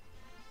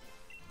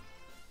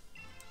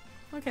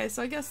 Okay,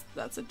 so I guess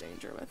that's a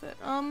danger with it.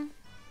 What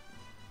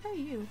are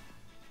you?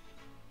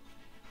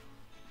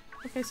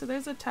 Okay, so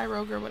there's a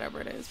Tyrogue, whatever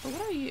it is, but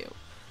what are you?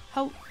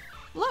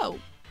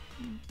 Hello!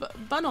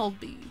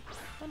 Bunnelby.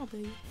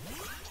 Bunnelby.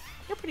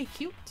 You're pretty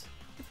cute.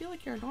 I feel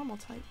like you're a normal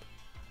type.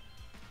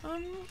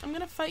 I'm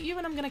gonna fight you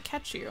and I'm gonna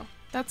catch you.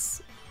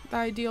 That's the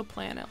ideal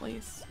plan, at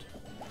least.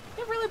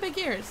 You have really big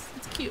ears.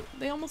 It's cute.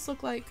 They almost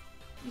look like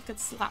you could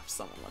slap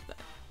someone with it.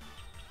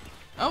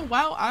 Oh,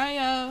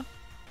 wow,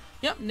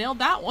 yep, nailed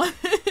that one.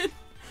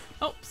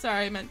 Oh,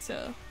 sorry, I meant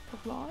to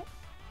claw it.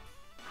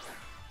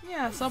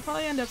 Yeah, so I'll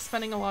probably end up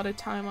spending a lot of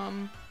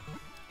time,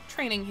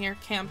 training here,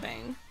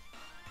 camping,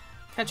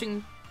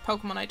 catching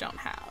Pokemon I don't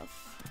have,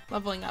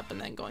 leveling up, and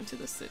then going to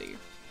the city.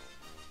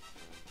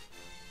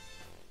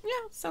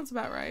 Yeah, sounds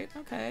about right.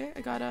 Okay,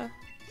 I got a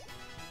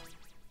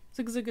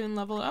Zigzagoon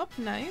level up.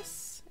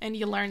 Nice. And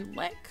you learn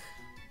Lick.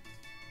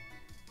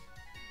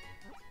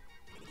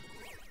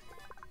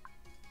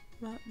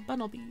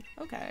 Bunnelby.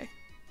 Okay.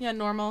 Yeah,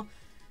 normal.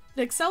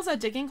 It excels at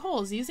digging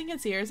holes. Using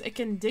its ears, it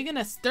can dig in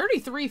us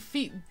 33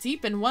 feet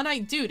deep in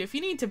one-eyed dude if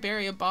you need to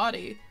bury a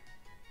body.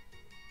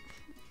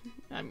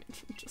 I'm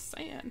just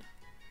saying.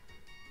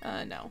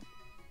 No.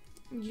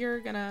 You're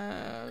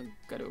gonna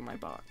go to my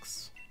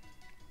box.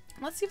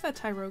 Let's see if that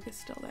Tyrogue is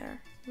still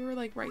there. You were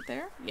like right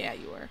there? Yeah,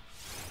 you were.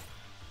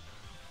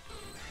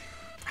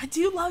 I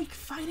do like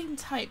fighting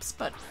types,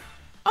 but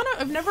oh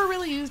no, I've never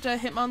really used a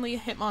Hitmonlee,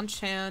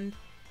 Hitmonchan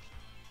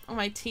on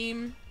my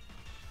team.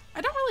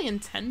 I don't really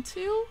intend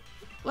to.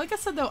 Like I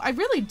said though, I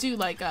really do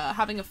like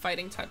having a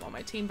fighting type on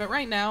my team, but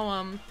right now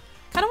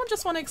kind of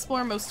just want to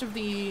explore most of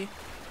the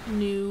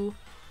new.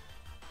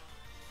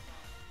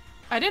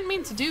 I didn't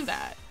mean to do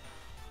that.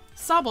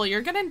 Sobble,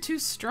 you're getting too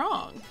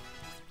strong.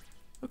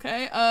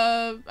 Okay,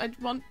 I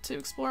want to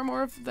explore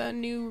more of the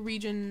new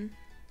region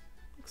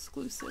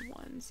exclusive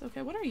ones.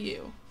 Okay, what are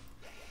you?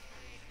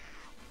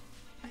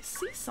 I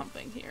see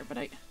something here, but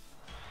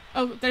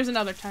oh, there's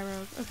another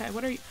Tyrogue. Okay,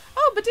 what are you?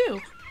 Oh,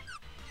 Badoo!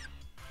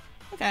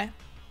 Okay.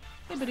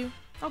 Hey, Badoo.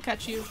 I'll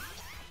catch you.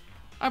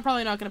 I'm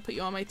probably not gonna put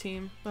you on my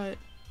team, but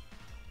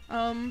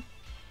well,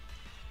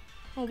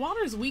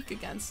 water's weak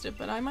against it,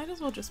 but I might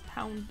as well just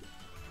pound.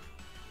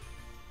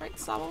 Right,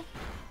 Sobble?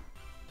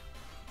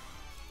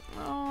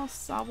 Oh,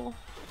 Sobble.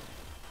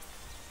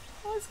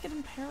 Oh, it's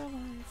getting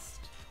paralyzed.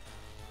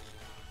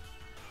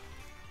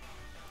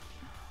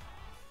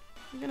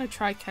 I'm gonna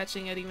try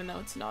catching it even though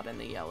it's not in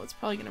the yellow. It's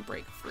probably gonna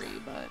break free,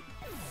 but...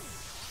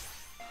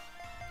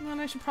 And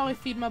then I should probably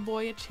feed my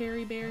boy a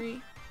cherry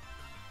berry.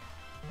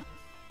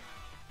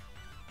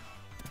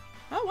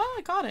 Oh, well,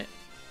 I got it.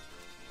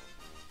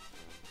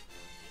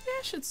 Maybe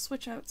I should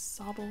switch out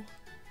Sobble.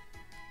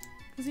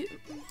 Cause he...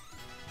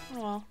 Oh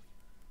well.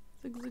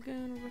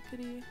 Zigzagoon,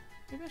 Rickety...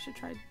 Maybe I should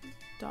try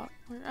Dot...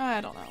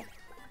 I don't know.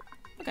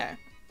 Okay.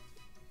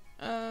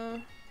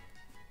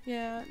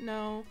 Yeah,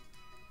 no.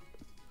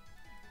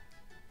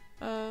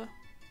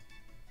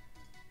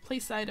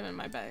 Place item in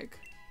my bag.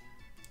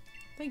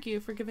 Thank you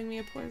for giving me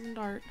a poison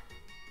dart.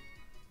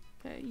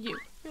 Okay, you're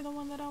the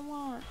one that I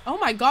want. Oh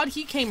my god,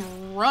 he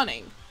came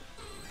running.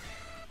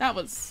 That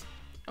was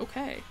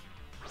okay.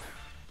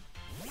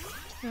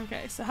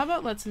 Okay, so how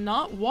about let's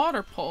not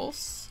water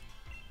pulse.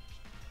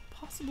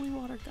 Possibly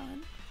water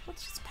gun.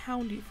 Let's just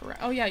pound you for—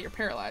 oh yeah, you're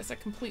paralyzed. I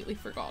completely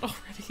forgot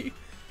already.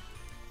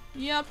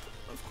 Yep,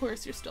 of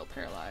course you're still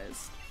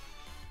paralyzed.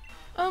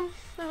 I don't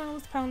know,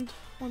 let's pound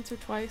once or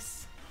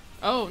twice.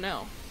 Oh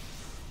no.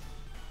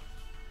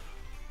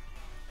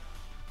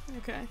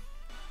 Okay.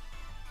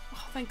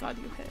 Oh, thank god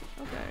you hit.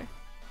 Okay.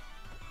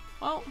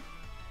 Well,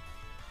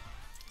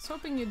 I was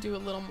hoping you'd do a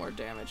little more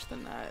damage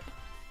than that.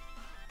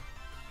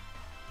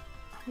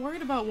 I'm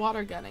worried about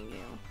water gunning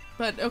you.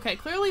 But okay,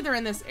 clearly they're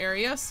in this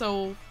area,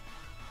 so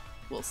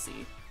we'll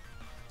see.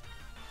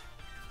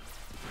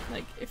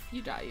 Like, if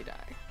you die, you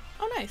die.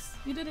 Oh nice,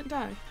 you didn't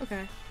die.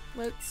 Okay,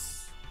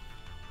 let's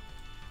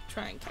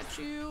try and catch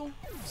you,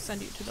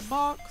 send you to the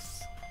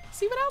box,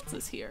 see what else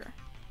is here.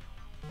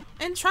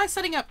 And try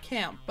setting up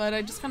camp, but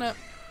I just kind of...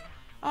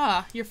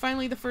 Ah, you're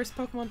finally the first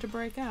Pokemon to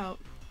break out.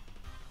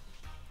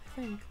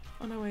 I think.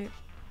 Oh no, wait.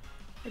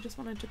 I just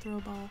wanted to throw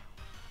a ball.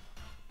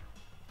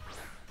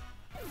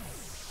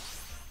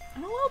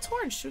 I'm a little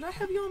torn. Should I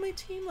have you on my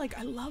team? Like,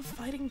 I love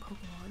fighting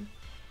Pokemon.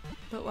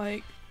 But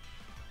like...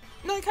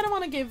 No, I kind of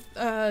want to give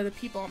the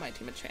people on my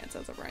team a chance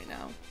as of right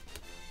now.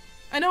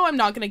 I know I'm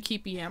not going to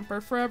keep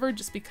Yamper forever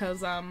just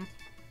because, I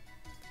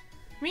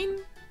mean,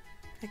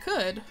 I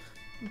could,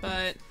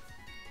 but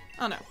I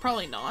don't know,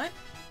 probably not.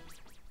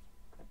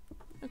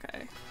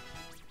 Okay.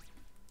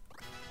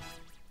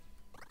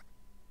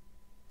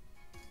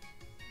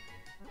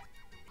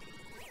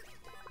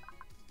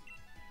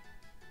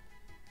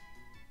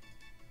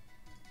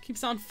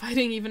 Keeps on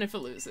fighting even if it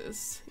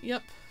loses.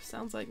 Yep,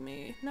 sounds like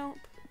me. Nope.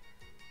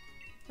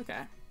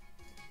 Okay.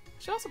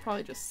 Should also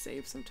probably just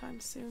save sometime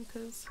soon,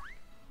 because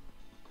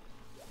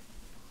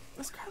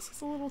this grass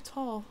is a little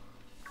tall.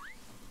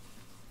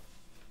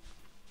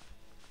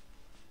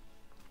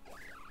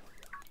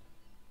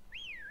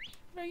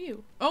 What are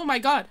you? Oh my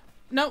god!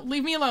 No,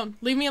 leave me alone!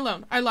 Leave me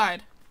alone! I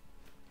lied.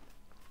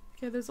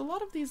 Okay, there's a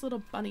lot of these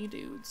little bunny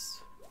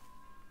dudes.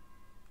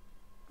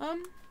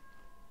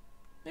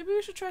 Maybe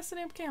we should try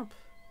setting up camp.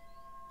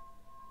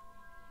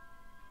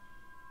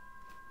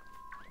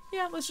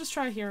 Yeah, let's just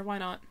try here. Why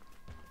not?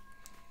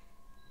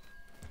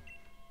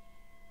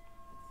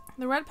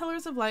 The red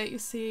pillars of light you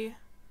see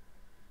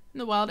in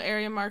the wild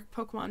area mark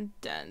Pokemon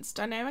dens.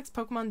 Dynamax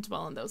Pokemon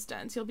dwell in those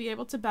dens. You'll be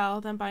able to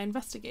battle them by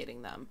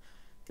investigating them.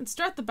 You can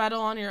start the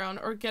battle on your own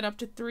or get up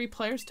to 3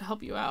 players to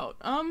help you out.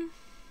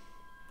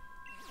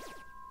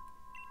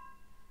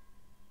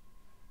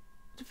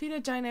 Defeat a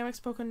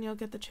Dynamax Pokemon, you'll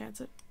get the chance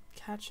at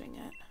catching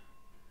it.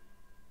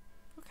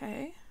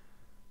 Okay.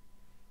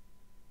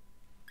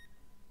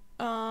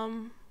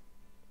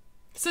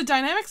 So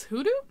Dynamax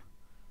Hoodoo?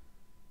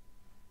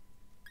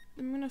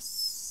 I'm gonna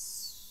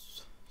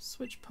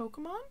switch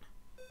Pokemon.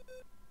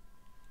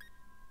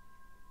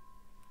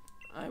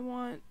 I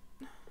want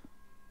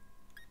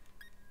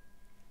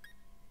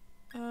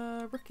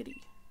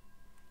Rickety.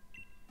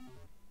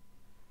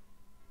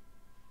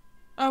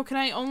 Oh, can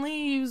I only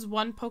use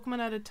one Pokemon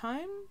at a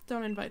time?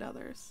 Don't invite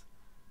others.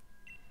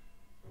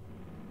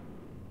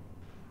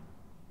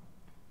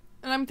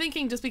 And I'm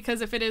thinking just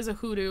because if it is a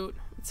Hoodoo,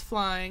 it's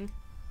flying.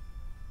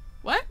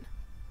 What?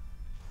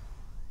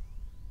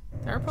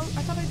 There are I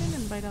thought I didn't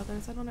invite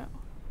others. I don't know.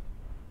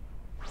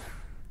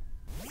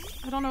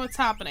 I don't know what's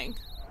happening.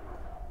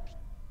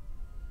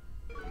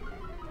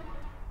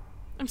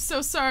 I'm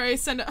so sorry,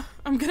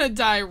 I'm gonna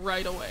die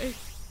right away.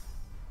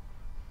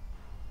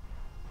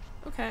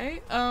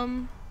 Okay,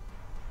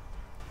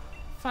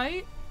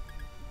 fight?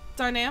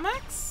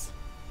 Dynamax?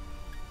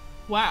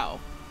 Wow.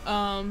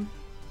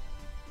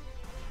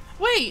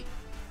 Wait!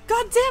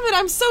 God damn it,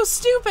 I'm so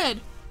stupid!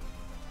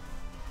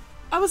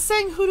 I was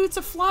saying Hoodoo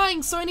to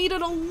flying, so I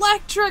needed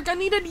electric! I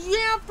needed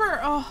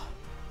Yamper! Oh.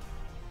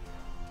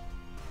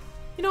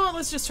 You know what,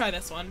 let's just try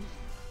this one.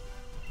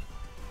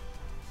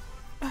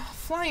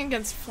 Flying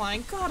against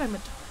flying. God, I'm a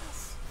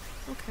dumbass.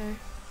 Okay.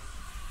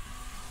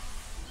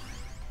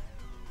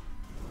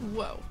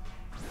 Whoa.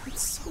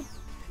 It's so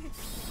big.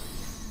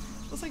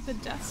 Looks like the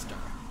Death Star.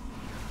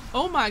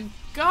 Oh my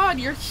god,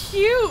 you're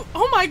cute!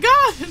 Oh my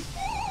god!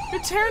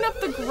 You're tearing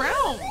up the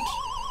ground!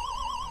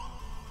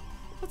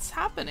 What's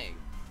happening?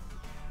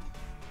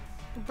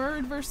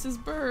 Bird versus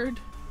bird.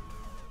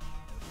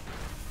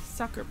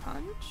 Sucker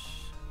Punch.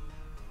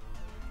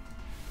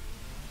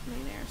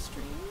 Main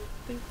Airstream.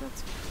 I think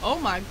that's. Oh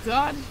my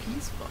god,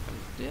 he's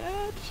fucking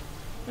dead.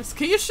 Miss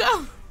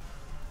Keisha!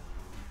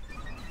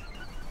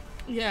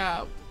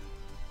 Yeah.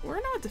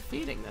 We're not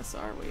defeating this,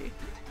 are we?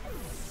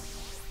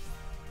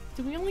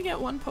 Did we only get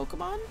one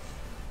Pokemon?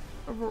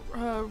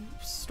 A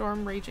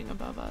storm raging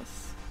above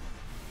us.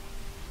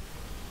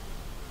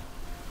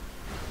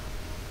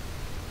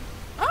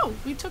 Oh,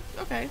 we took.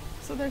 Okay,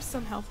 so there's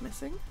some health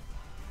missing.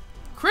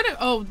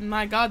 Oh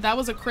my god, that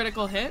was a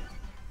critical hit.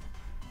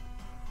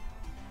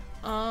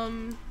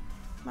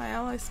 My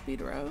ally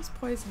Speed Rose,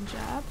 Poison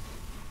Jab.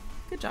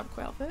 Good job,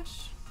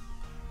 Quailfish.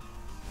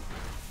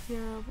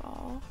 Hero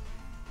Ball.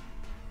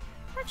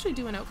 We're actually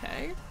doing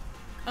okay.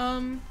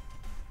 Let's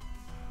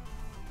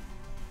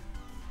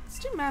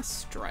do Mass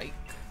Strike.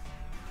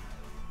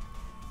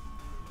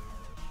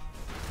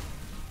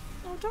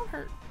 Oh, don't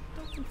hurt.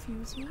 Don't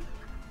confuse me.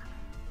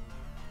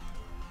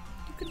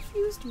 You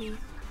confused me.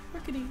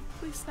 Rickety,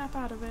 please snap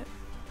out of it.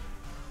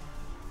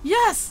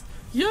 Yes!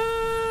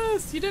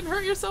 Yes! You didn't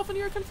hurt yourself in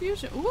your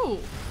confusion. Ooh.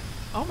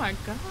 Oh my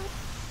god.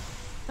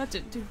 That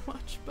didn't do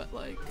much, but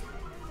like,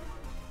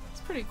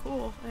 it's pretty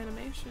cool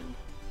animation.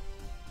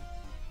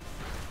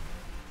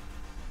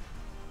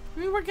 I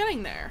mean, we're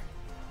getting there.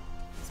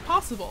 It's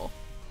possible.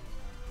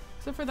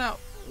 Except for that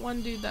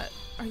one dude that...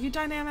 Are you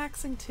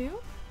Dynamaxing too?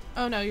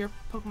 Oh no, your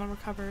Pokemon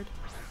recovered.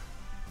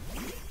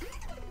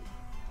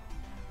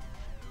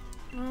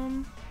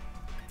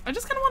 I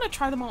just kind of want to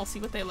try them all, see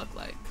what they look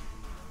like.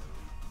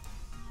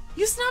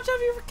 You snapped out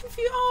of your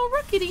confusion. Oh,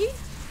 Rickety!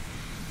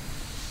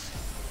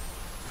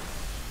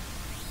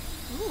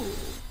 Ooh.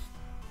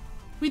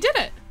 We did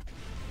it!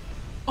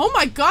 Oh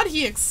my god,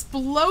 he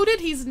exploded!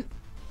 He's...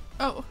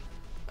 Oh.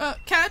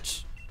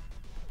 Catch.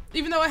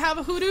 Even though I have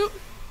a Hoodoo.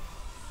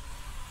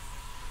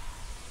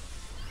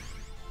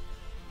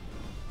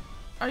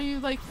 Are you,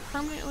 like,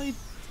 permanently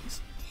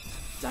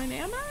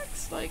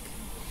Dynamax? Like,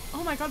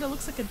 oh my god, it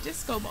looks like a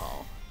disco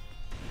ball.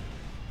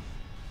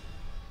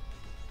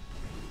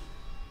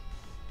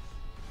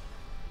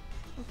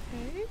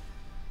 Okay.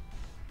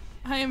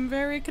 I am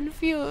very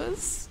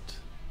confused.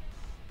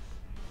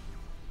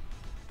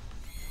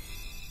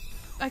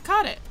 I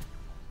caught it.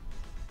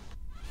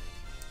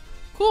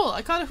 Cool,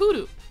 I caught a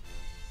Hoodoo.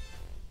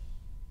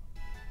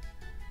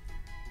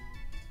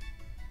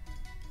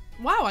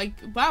 Wow,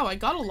 I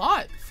got a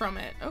lot from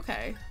it.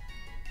 Okay.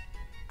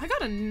 I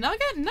got a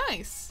nugget?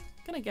 Nice.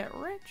 Gonna get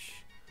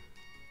rich?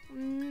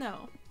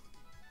 No.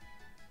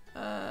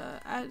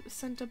 I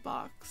sent a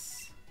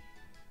box.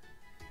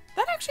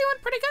 That actually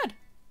went pretty good.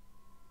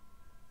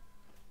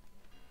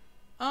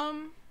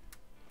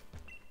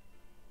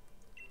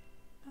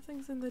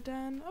 Nothing's in the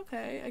den.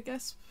 Okay, I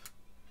guess.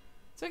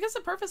 So I guess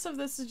the purpose of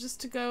this is just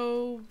to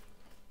go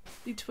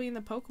between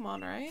the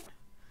Pokemon, right?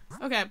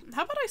 Okay,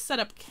 how about I set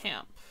up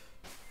camp?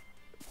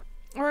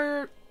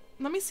 Or,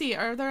 let me see,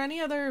 are there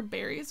any other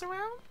berries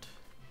around?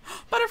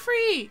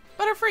 Butterfree!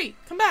 Butterfree!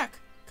 Come back!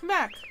 Come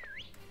back!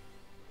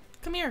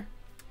 Come here.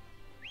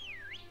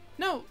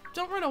 No,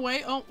 don't run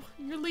away. Oh,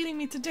 you're leading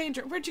me to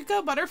danger. Where'd you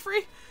go,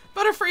 Butterfree?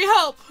 Butterfree,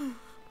 help!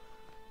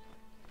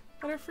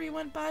 Butterfree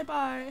went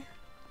bye-bye.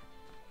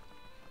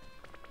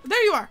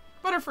 There you are!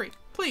 Butterfree,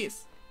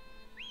 please.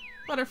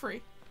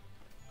 Butterfree.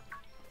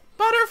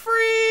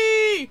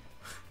 Butterfree!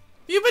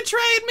 You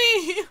betrayed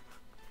me!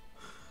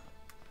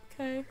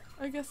 Okay,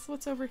 I guess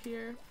what's over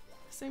here?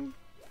 Same,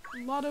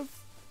 a lot of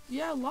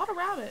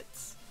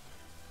rabbits.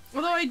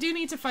 Although I do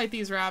need to fight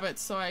these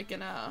rabbits so I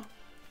can, are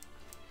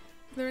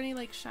there any,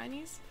 like,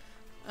 shinies?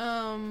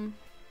 So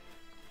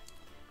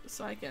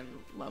I can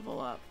level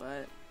up,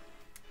 but...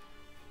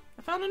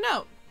 I found a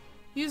note.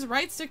 Use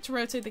right stick to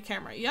rotate the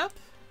camera. Yep.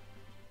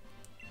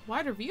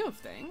 Wider view of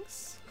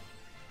things.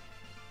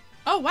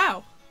 Oh,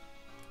 wow.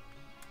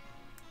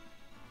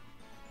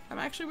 I'm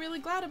actually really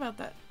glad about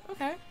that.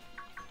 Okay.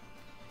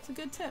 It's a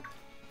good tip.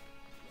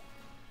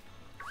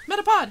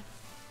 Metapod!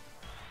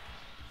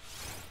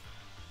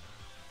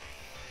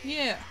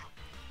 Yeah.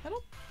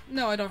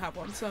 No, I don't have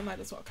one, so I might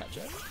as well catch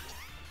it.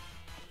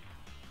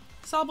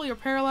 Sobble, you're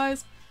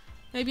paralyzed.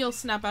 Maybe you'll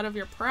snap out of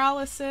your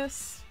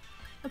paralysis.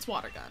 Let's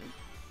water gun.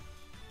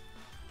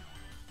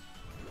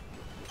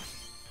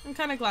 I'm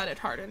kind of glad it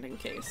hardened in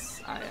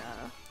case I,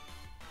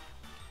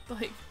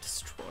 like,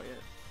 destroy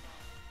it.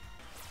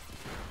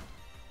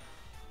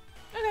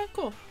 Okay,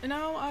 cool. And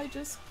now I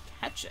just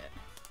catch it.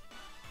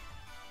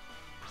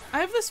 I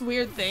have this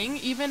weird thing,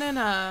 even in,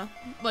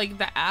 like,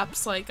 the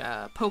apps like,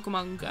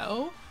 Pokemon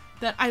Go,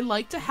 that I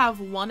like to have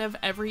one of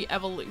every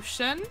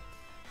evolution.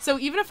 So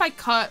even if I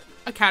caught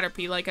a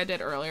Caterpie like I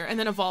did earlier, and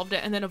then evolved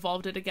it, and then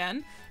evolved it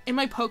again, in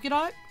my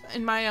Pokédot,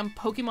 in my,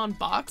 Pokemon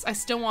box, I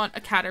still want a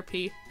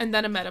Caterpie, and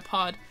then a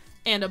Metapod,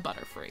 and a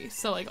Butterfree.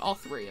 So, like, all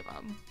three of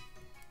them.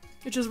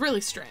 Which is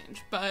really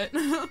strange, but...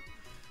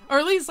 or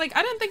at least, like,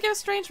 I didn't think it was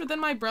strange, but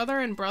then my brother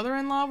and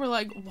brother-in-law were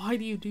like, why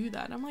do you do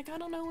that? And I'm like, I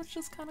don't know, it's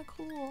just kind of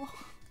cool.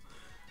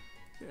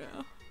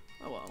 Yeah.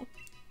 Oh well.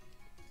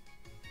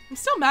 I'm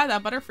still mad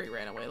that Butterfree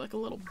ran away like a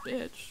little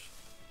bitch.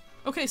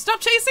 Okay,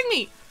 stop chasing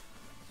me!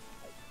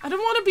 I don't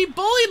want to be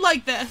bullied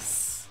like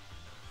this!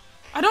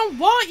 I don't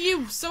want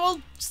you, so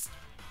I'll just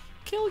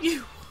kill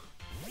you.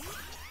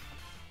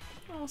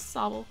 Oh,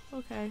 Sobble.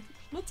 Okay.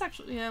 Let's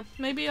actually, yeah,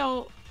 maybe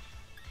I'll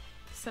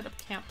set up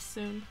camp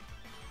soon.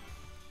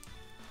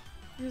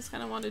 I just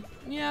kind of wanted,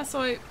 yeah, so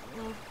well.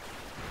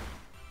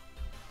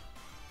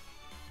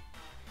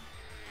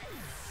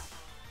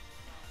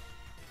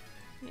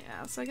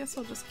 Yeah, so I guess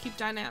I'll just keep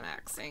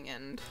Dynamaxing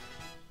and...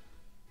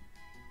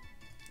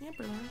 Yamper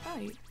learn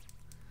bite.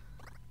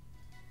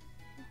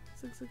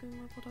 Zigzagging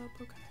leveled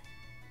up, okay.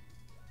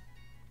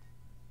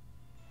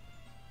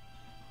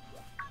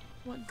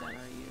 What den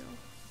are you?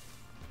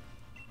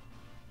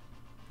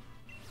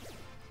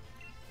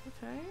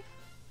 Okay.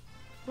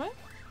 What?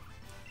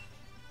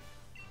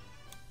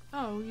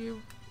 Oh,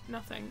 you...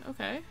 nothing.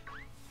 Okay.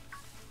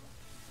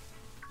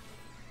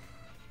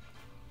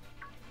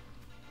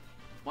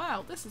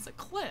 Wow, this is a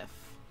cliff.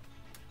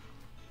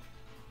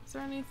 Is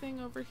there anything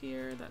over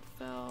here that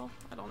fell?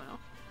 I don't know.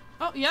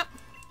 Oh, yep.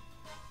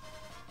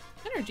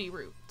 Energy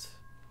root.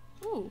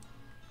 Ooh.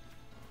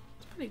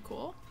 It's pretty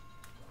cool.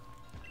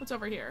 What's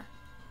over here?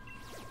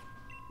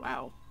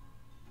 Wow.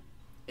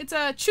 It's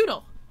a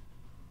Choodle.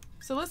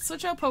 So let's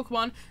switch out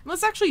Pokemon. And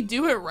let's actually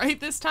do it right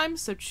this time.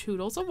 So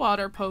Choodle's a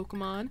water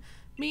Pokemon,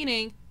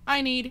 meaning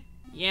I need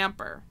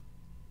Yamper.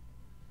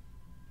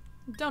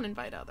 Don't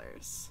invite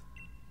others.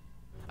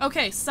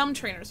 Okay, some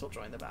trainers will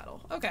join the battle.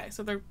 Okay,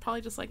 so they're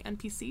probably just like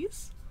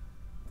NPCs.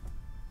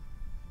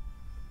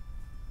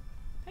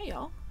 Hey,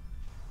 y'all.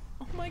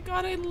 Oh my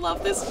god, I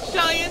love this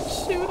giant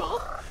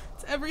Choodle.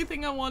 It's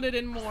everything I wanted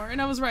and more.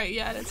 And I was right,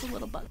 yeah, it's a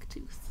little buck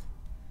tooth.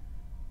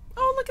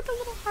 Oh, look at the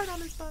little heart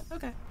on his butt.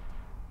 Okay.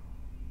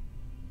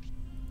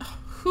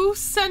 Who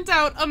sent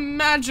out a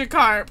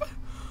Magikarp?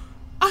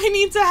 I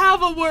need to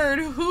have a word.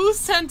 Who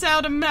sent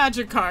out a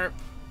Magikarp?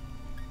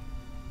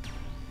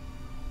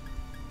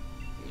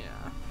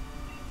 Yeah.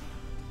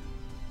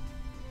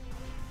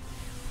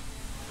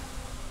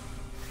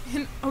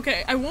 And,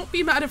 okay, I won't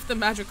be mad if the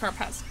Magikarp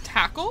has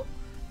tackle,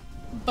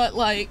 but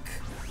like,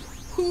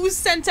 who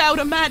sent out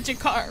a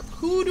Magikarp?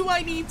 Who do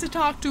I need to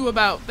talk to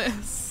about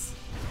this?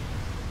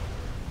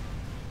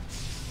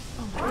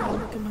 Oh my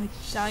god, look at my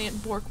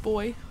giant Bork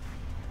boy.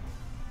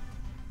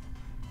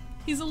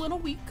 He's a little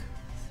weak.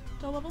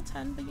 Still level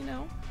 10, but you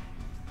know,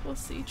 we'll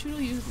see.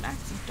 Choodle used Max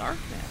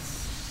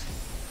Darkness.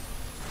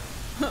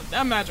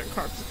 That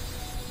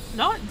Magikarp's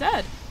not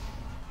dead.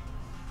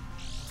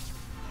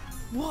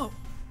 Whoa.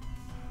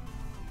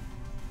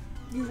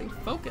 Using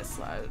Focus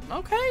Slide.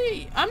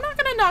 Okay, I'm not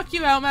gonna knock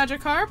you out,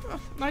 Magikarp.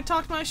 I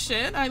talked my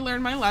shit. I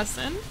learned my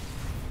lesson.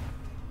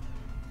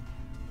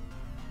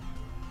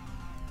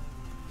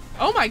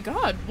 Oh my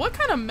god, what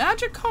kind of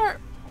Magikarp?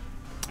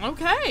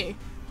 Okay.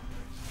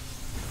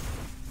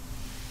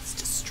 Let's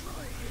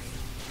destroy.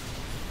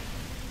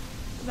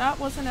 That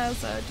wasn't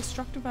as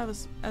destructive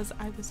as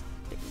I was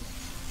thinking.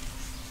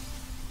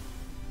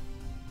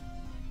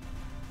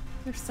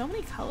 There's so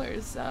many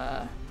colors.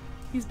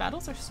 These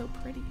battles are so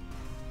pretty.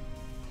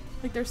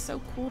 Like, they're so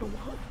cool to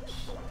watch.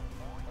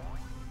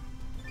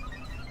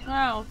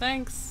 Wow,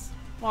 thanks,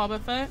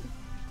 Wobbuffet.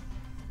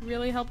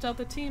 Really helped out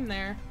the team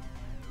there.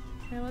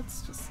 Okay,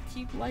 let's just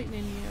keep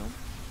lightning you.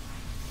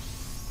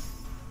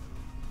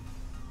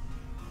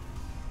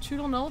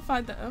 Choodle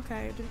nullified the—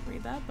 okay, I didn't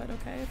read that, but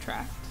okay,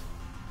 attract.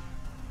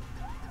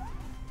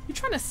 You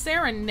trying to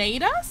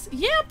serenade us?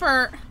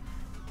 Yamper!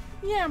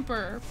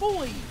 Yamper,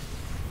 boy.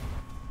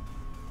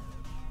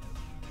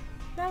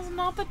 Now's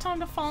not the time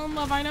to fall in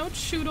love. I know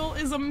Choodle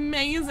is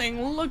amazing.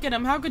 Look at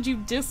him. How could you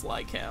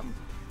dislike him?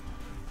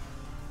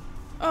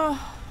 Ugh.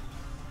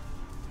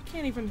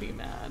 Can't even be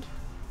mad.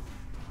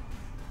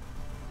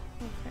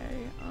 Okay,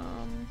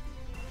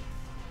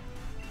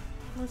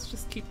 let's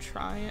just keep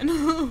trying.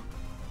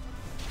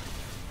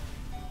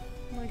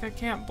 Like, I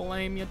can't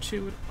blame you,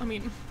 Choodle. I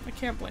mean, I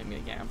can't blame you,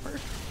 Yamper.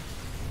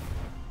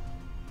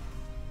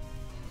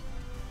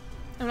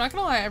 I'm not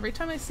gonna lie, every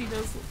time I see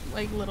those,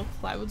 like, little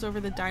clouds over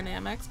the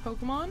Dynamax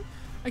Pokemon,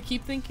 I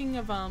keep thinking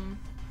of,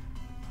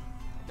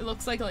 it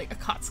looks like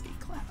Akatsuki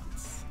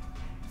clouds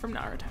from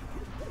Naruto.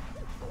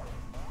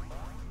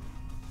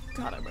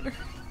 God, I better.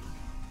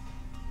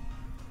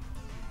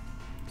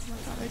 Oh my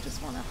god, I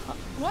just wanna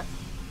what?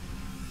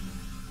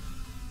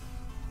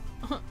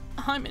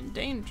 I'm in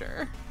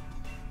danger.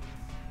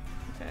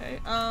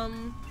 Okay,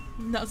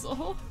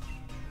 Nuzzle.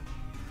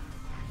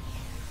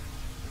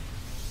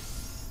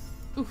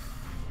 Oof.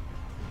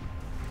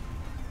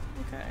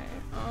 Okay,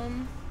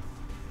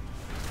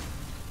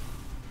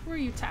 who are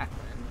you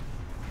tackling?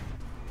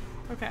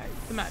 Okay,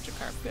 the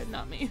Magikarp, good,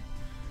 not me.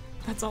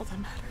 That's all that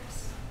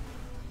matters.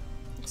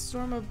 The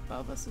storm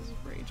above us is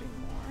raging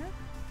more.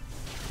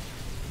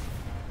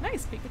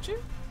 Nice, Pikachu.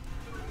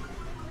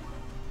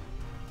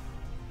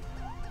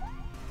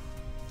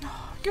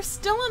 You're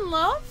still in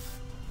love?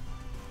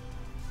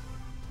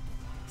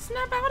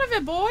 Snap out of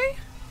it, boy!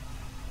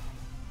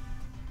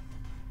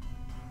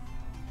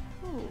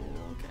 Ooh,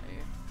 okay.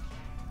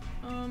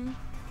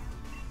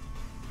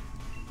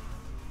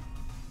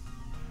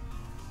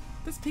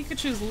 This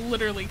Pikachu's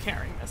literally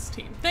carrying this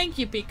team. Thank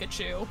you,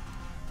 Pikachu.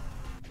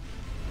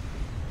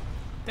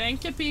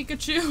 Thank you,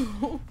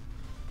 Pikachu.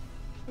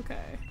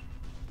 Okay.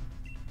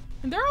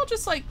 And they're all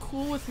just like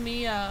cool with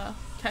me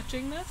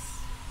catching this.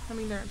 I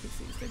mean, they're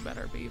NPCs, they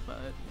better be,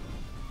 but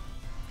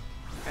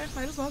okay,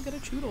 might as well get a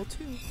Choodle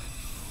too.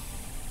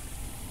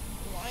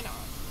 Why not?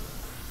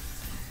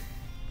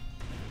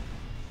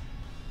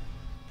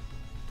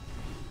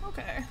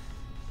 Okay.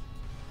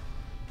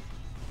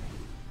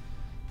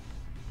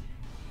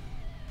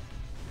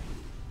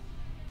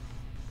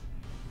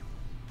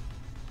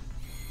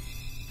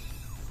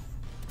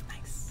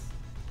 Nice.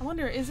 I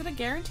wonder, is it a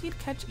guaranteed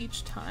catch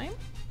each time?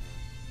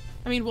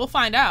 I mean, we'll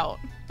find out,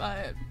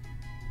 but...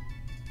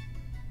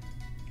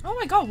 Oh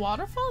my god,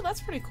 waterfall?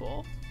 That's pretty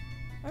cool.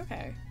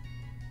 Okay.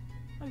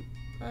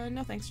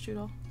 No thanks,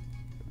 Choodle.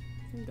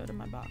 You can go to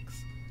my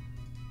box.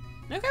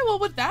 Okay, well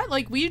with that,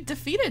 like, we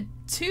defeated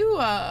 2,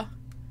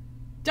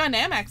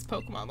 Dynamax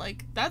Pokemon.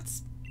 Like,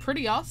 that's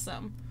pretty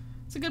awesome.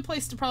 It's a good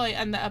place to probably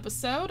end the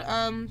episode.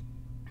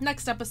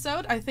 Next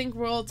episode, I think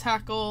we'll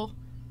tackle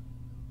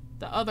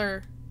the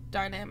other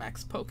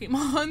Dynamax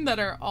Pokemon that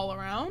are all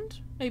around.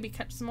 Maybe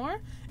catch some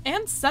more.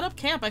 And set up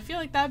camp. I feel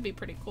like that'd be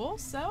pretty cool.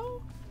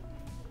 So,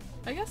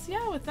 I guess,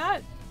 yeah, with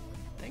that,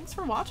 thanks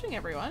for watching,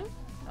 everyone.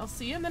 I'll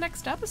see you in the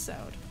next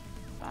episode.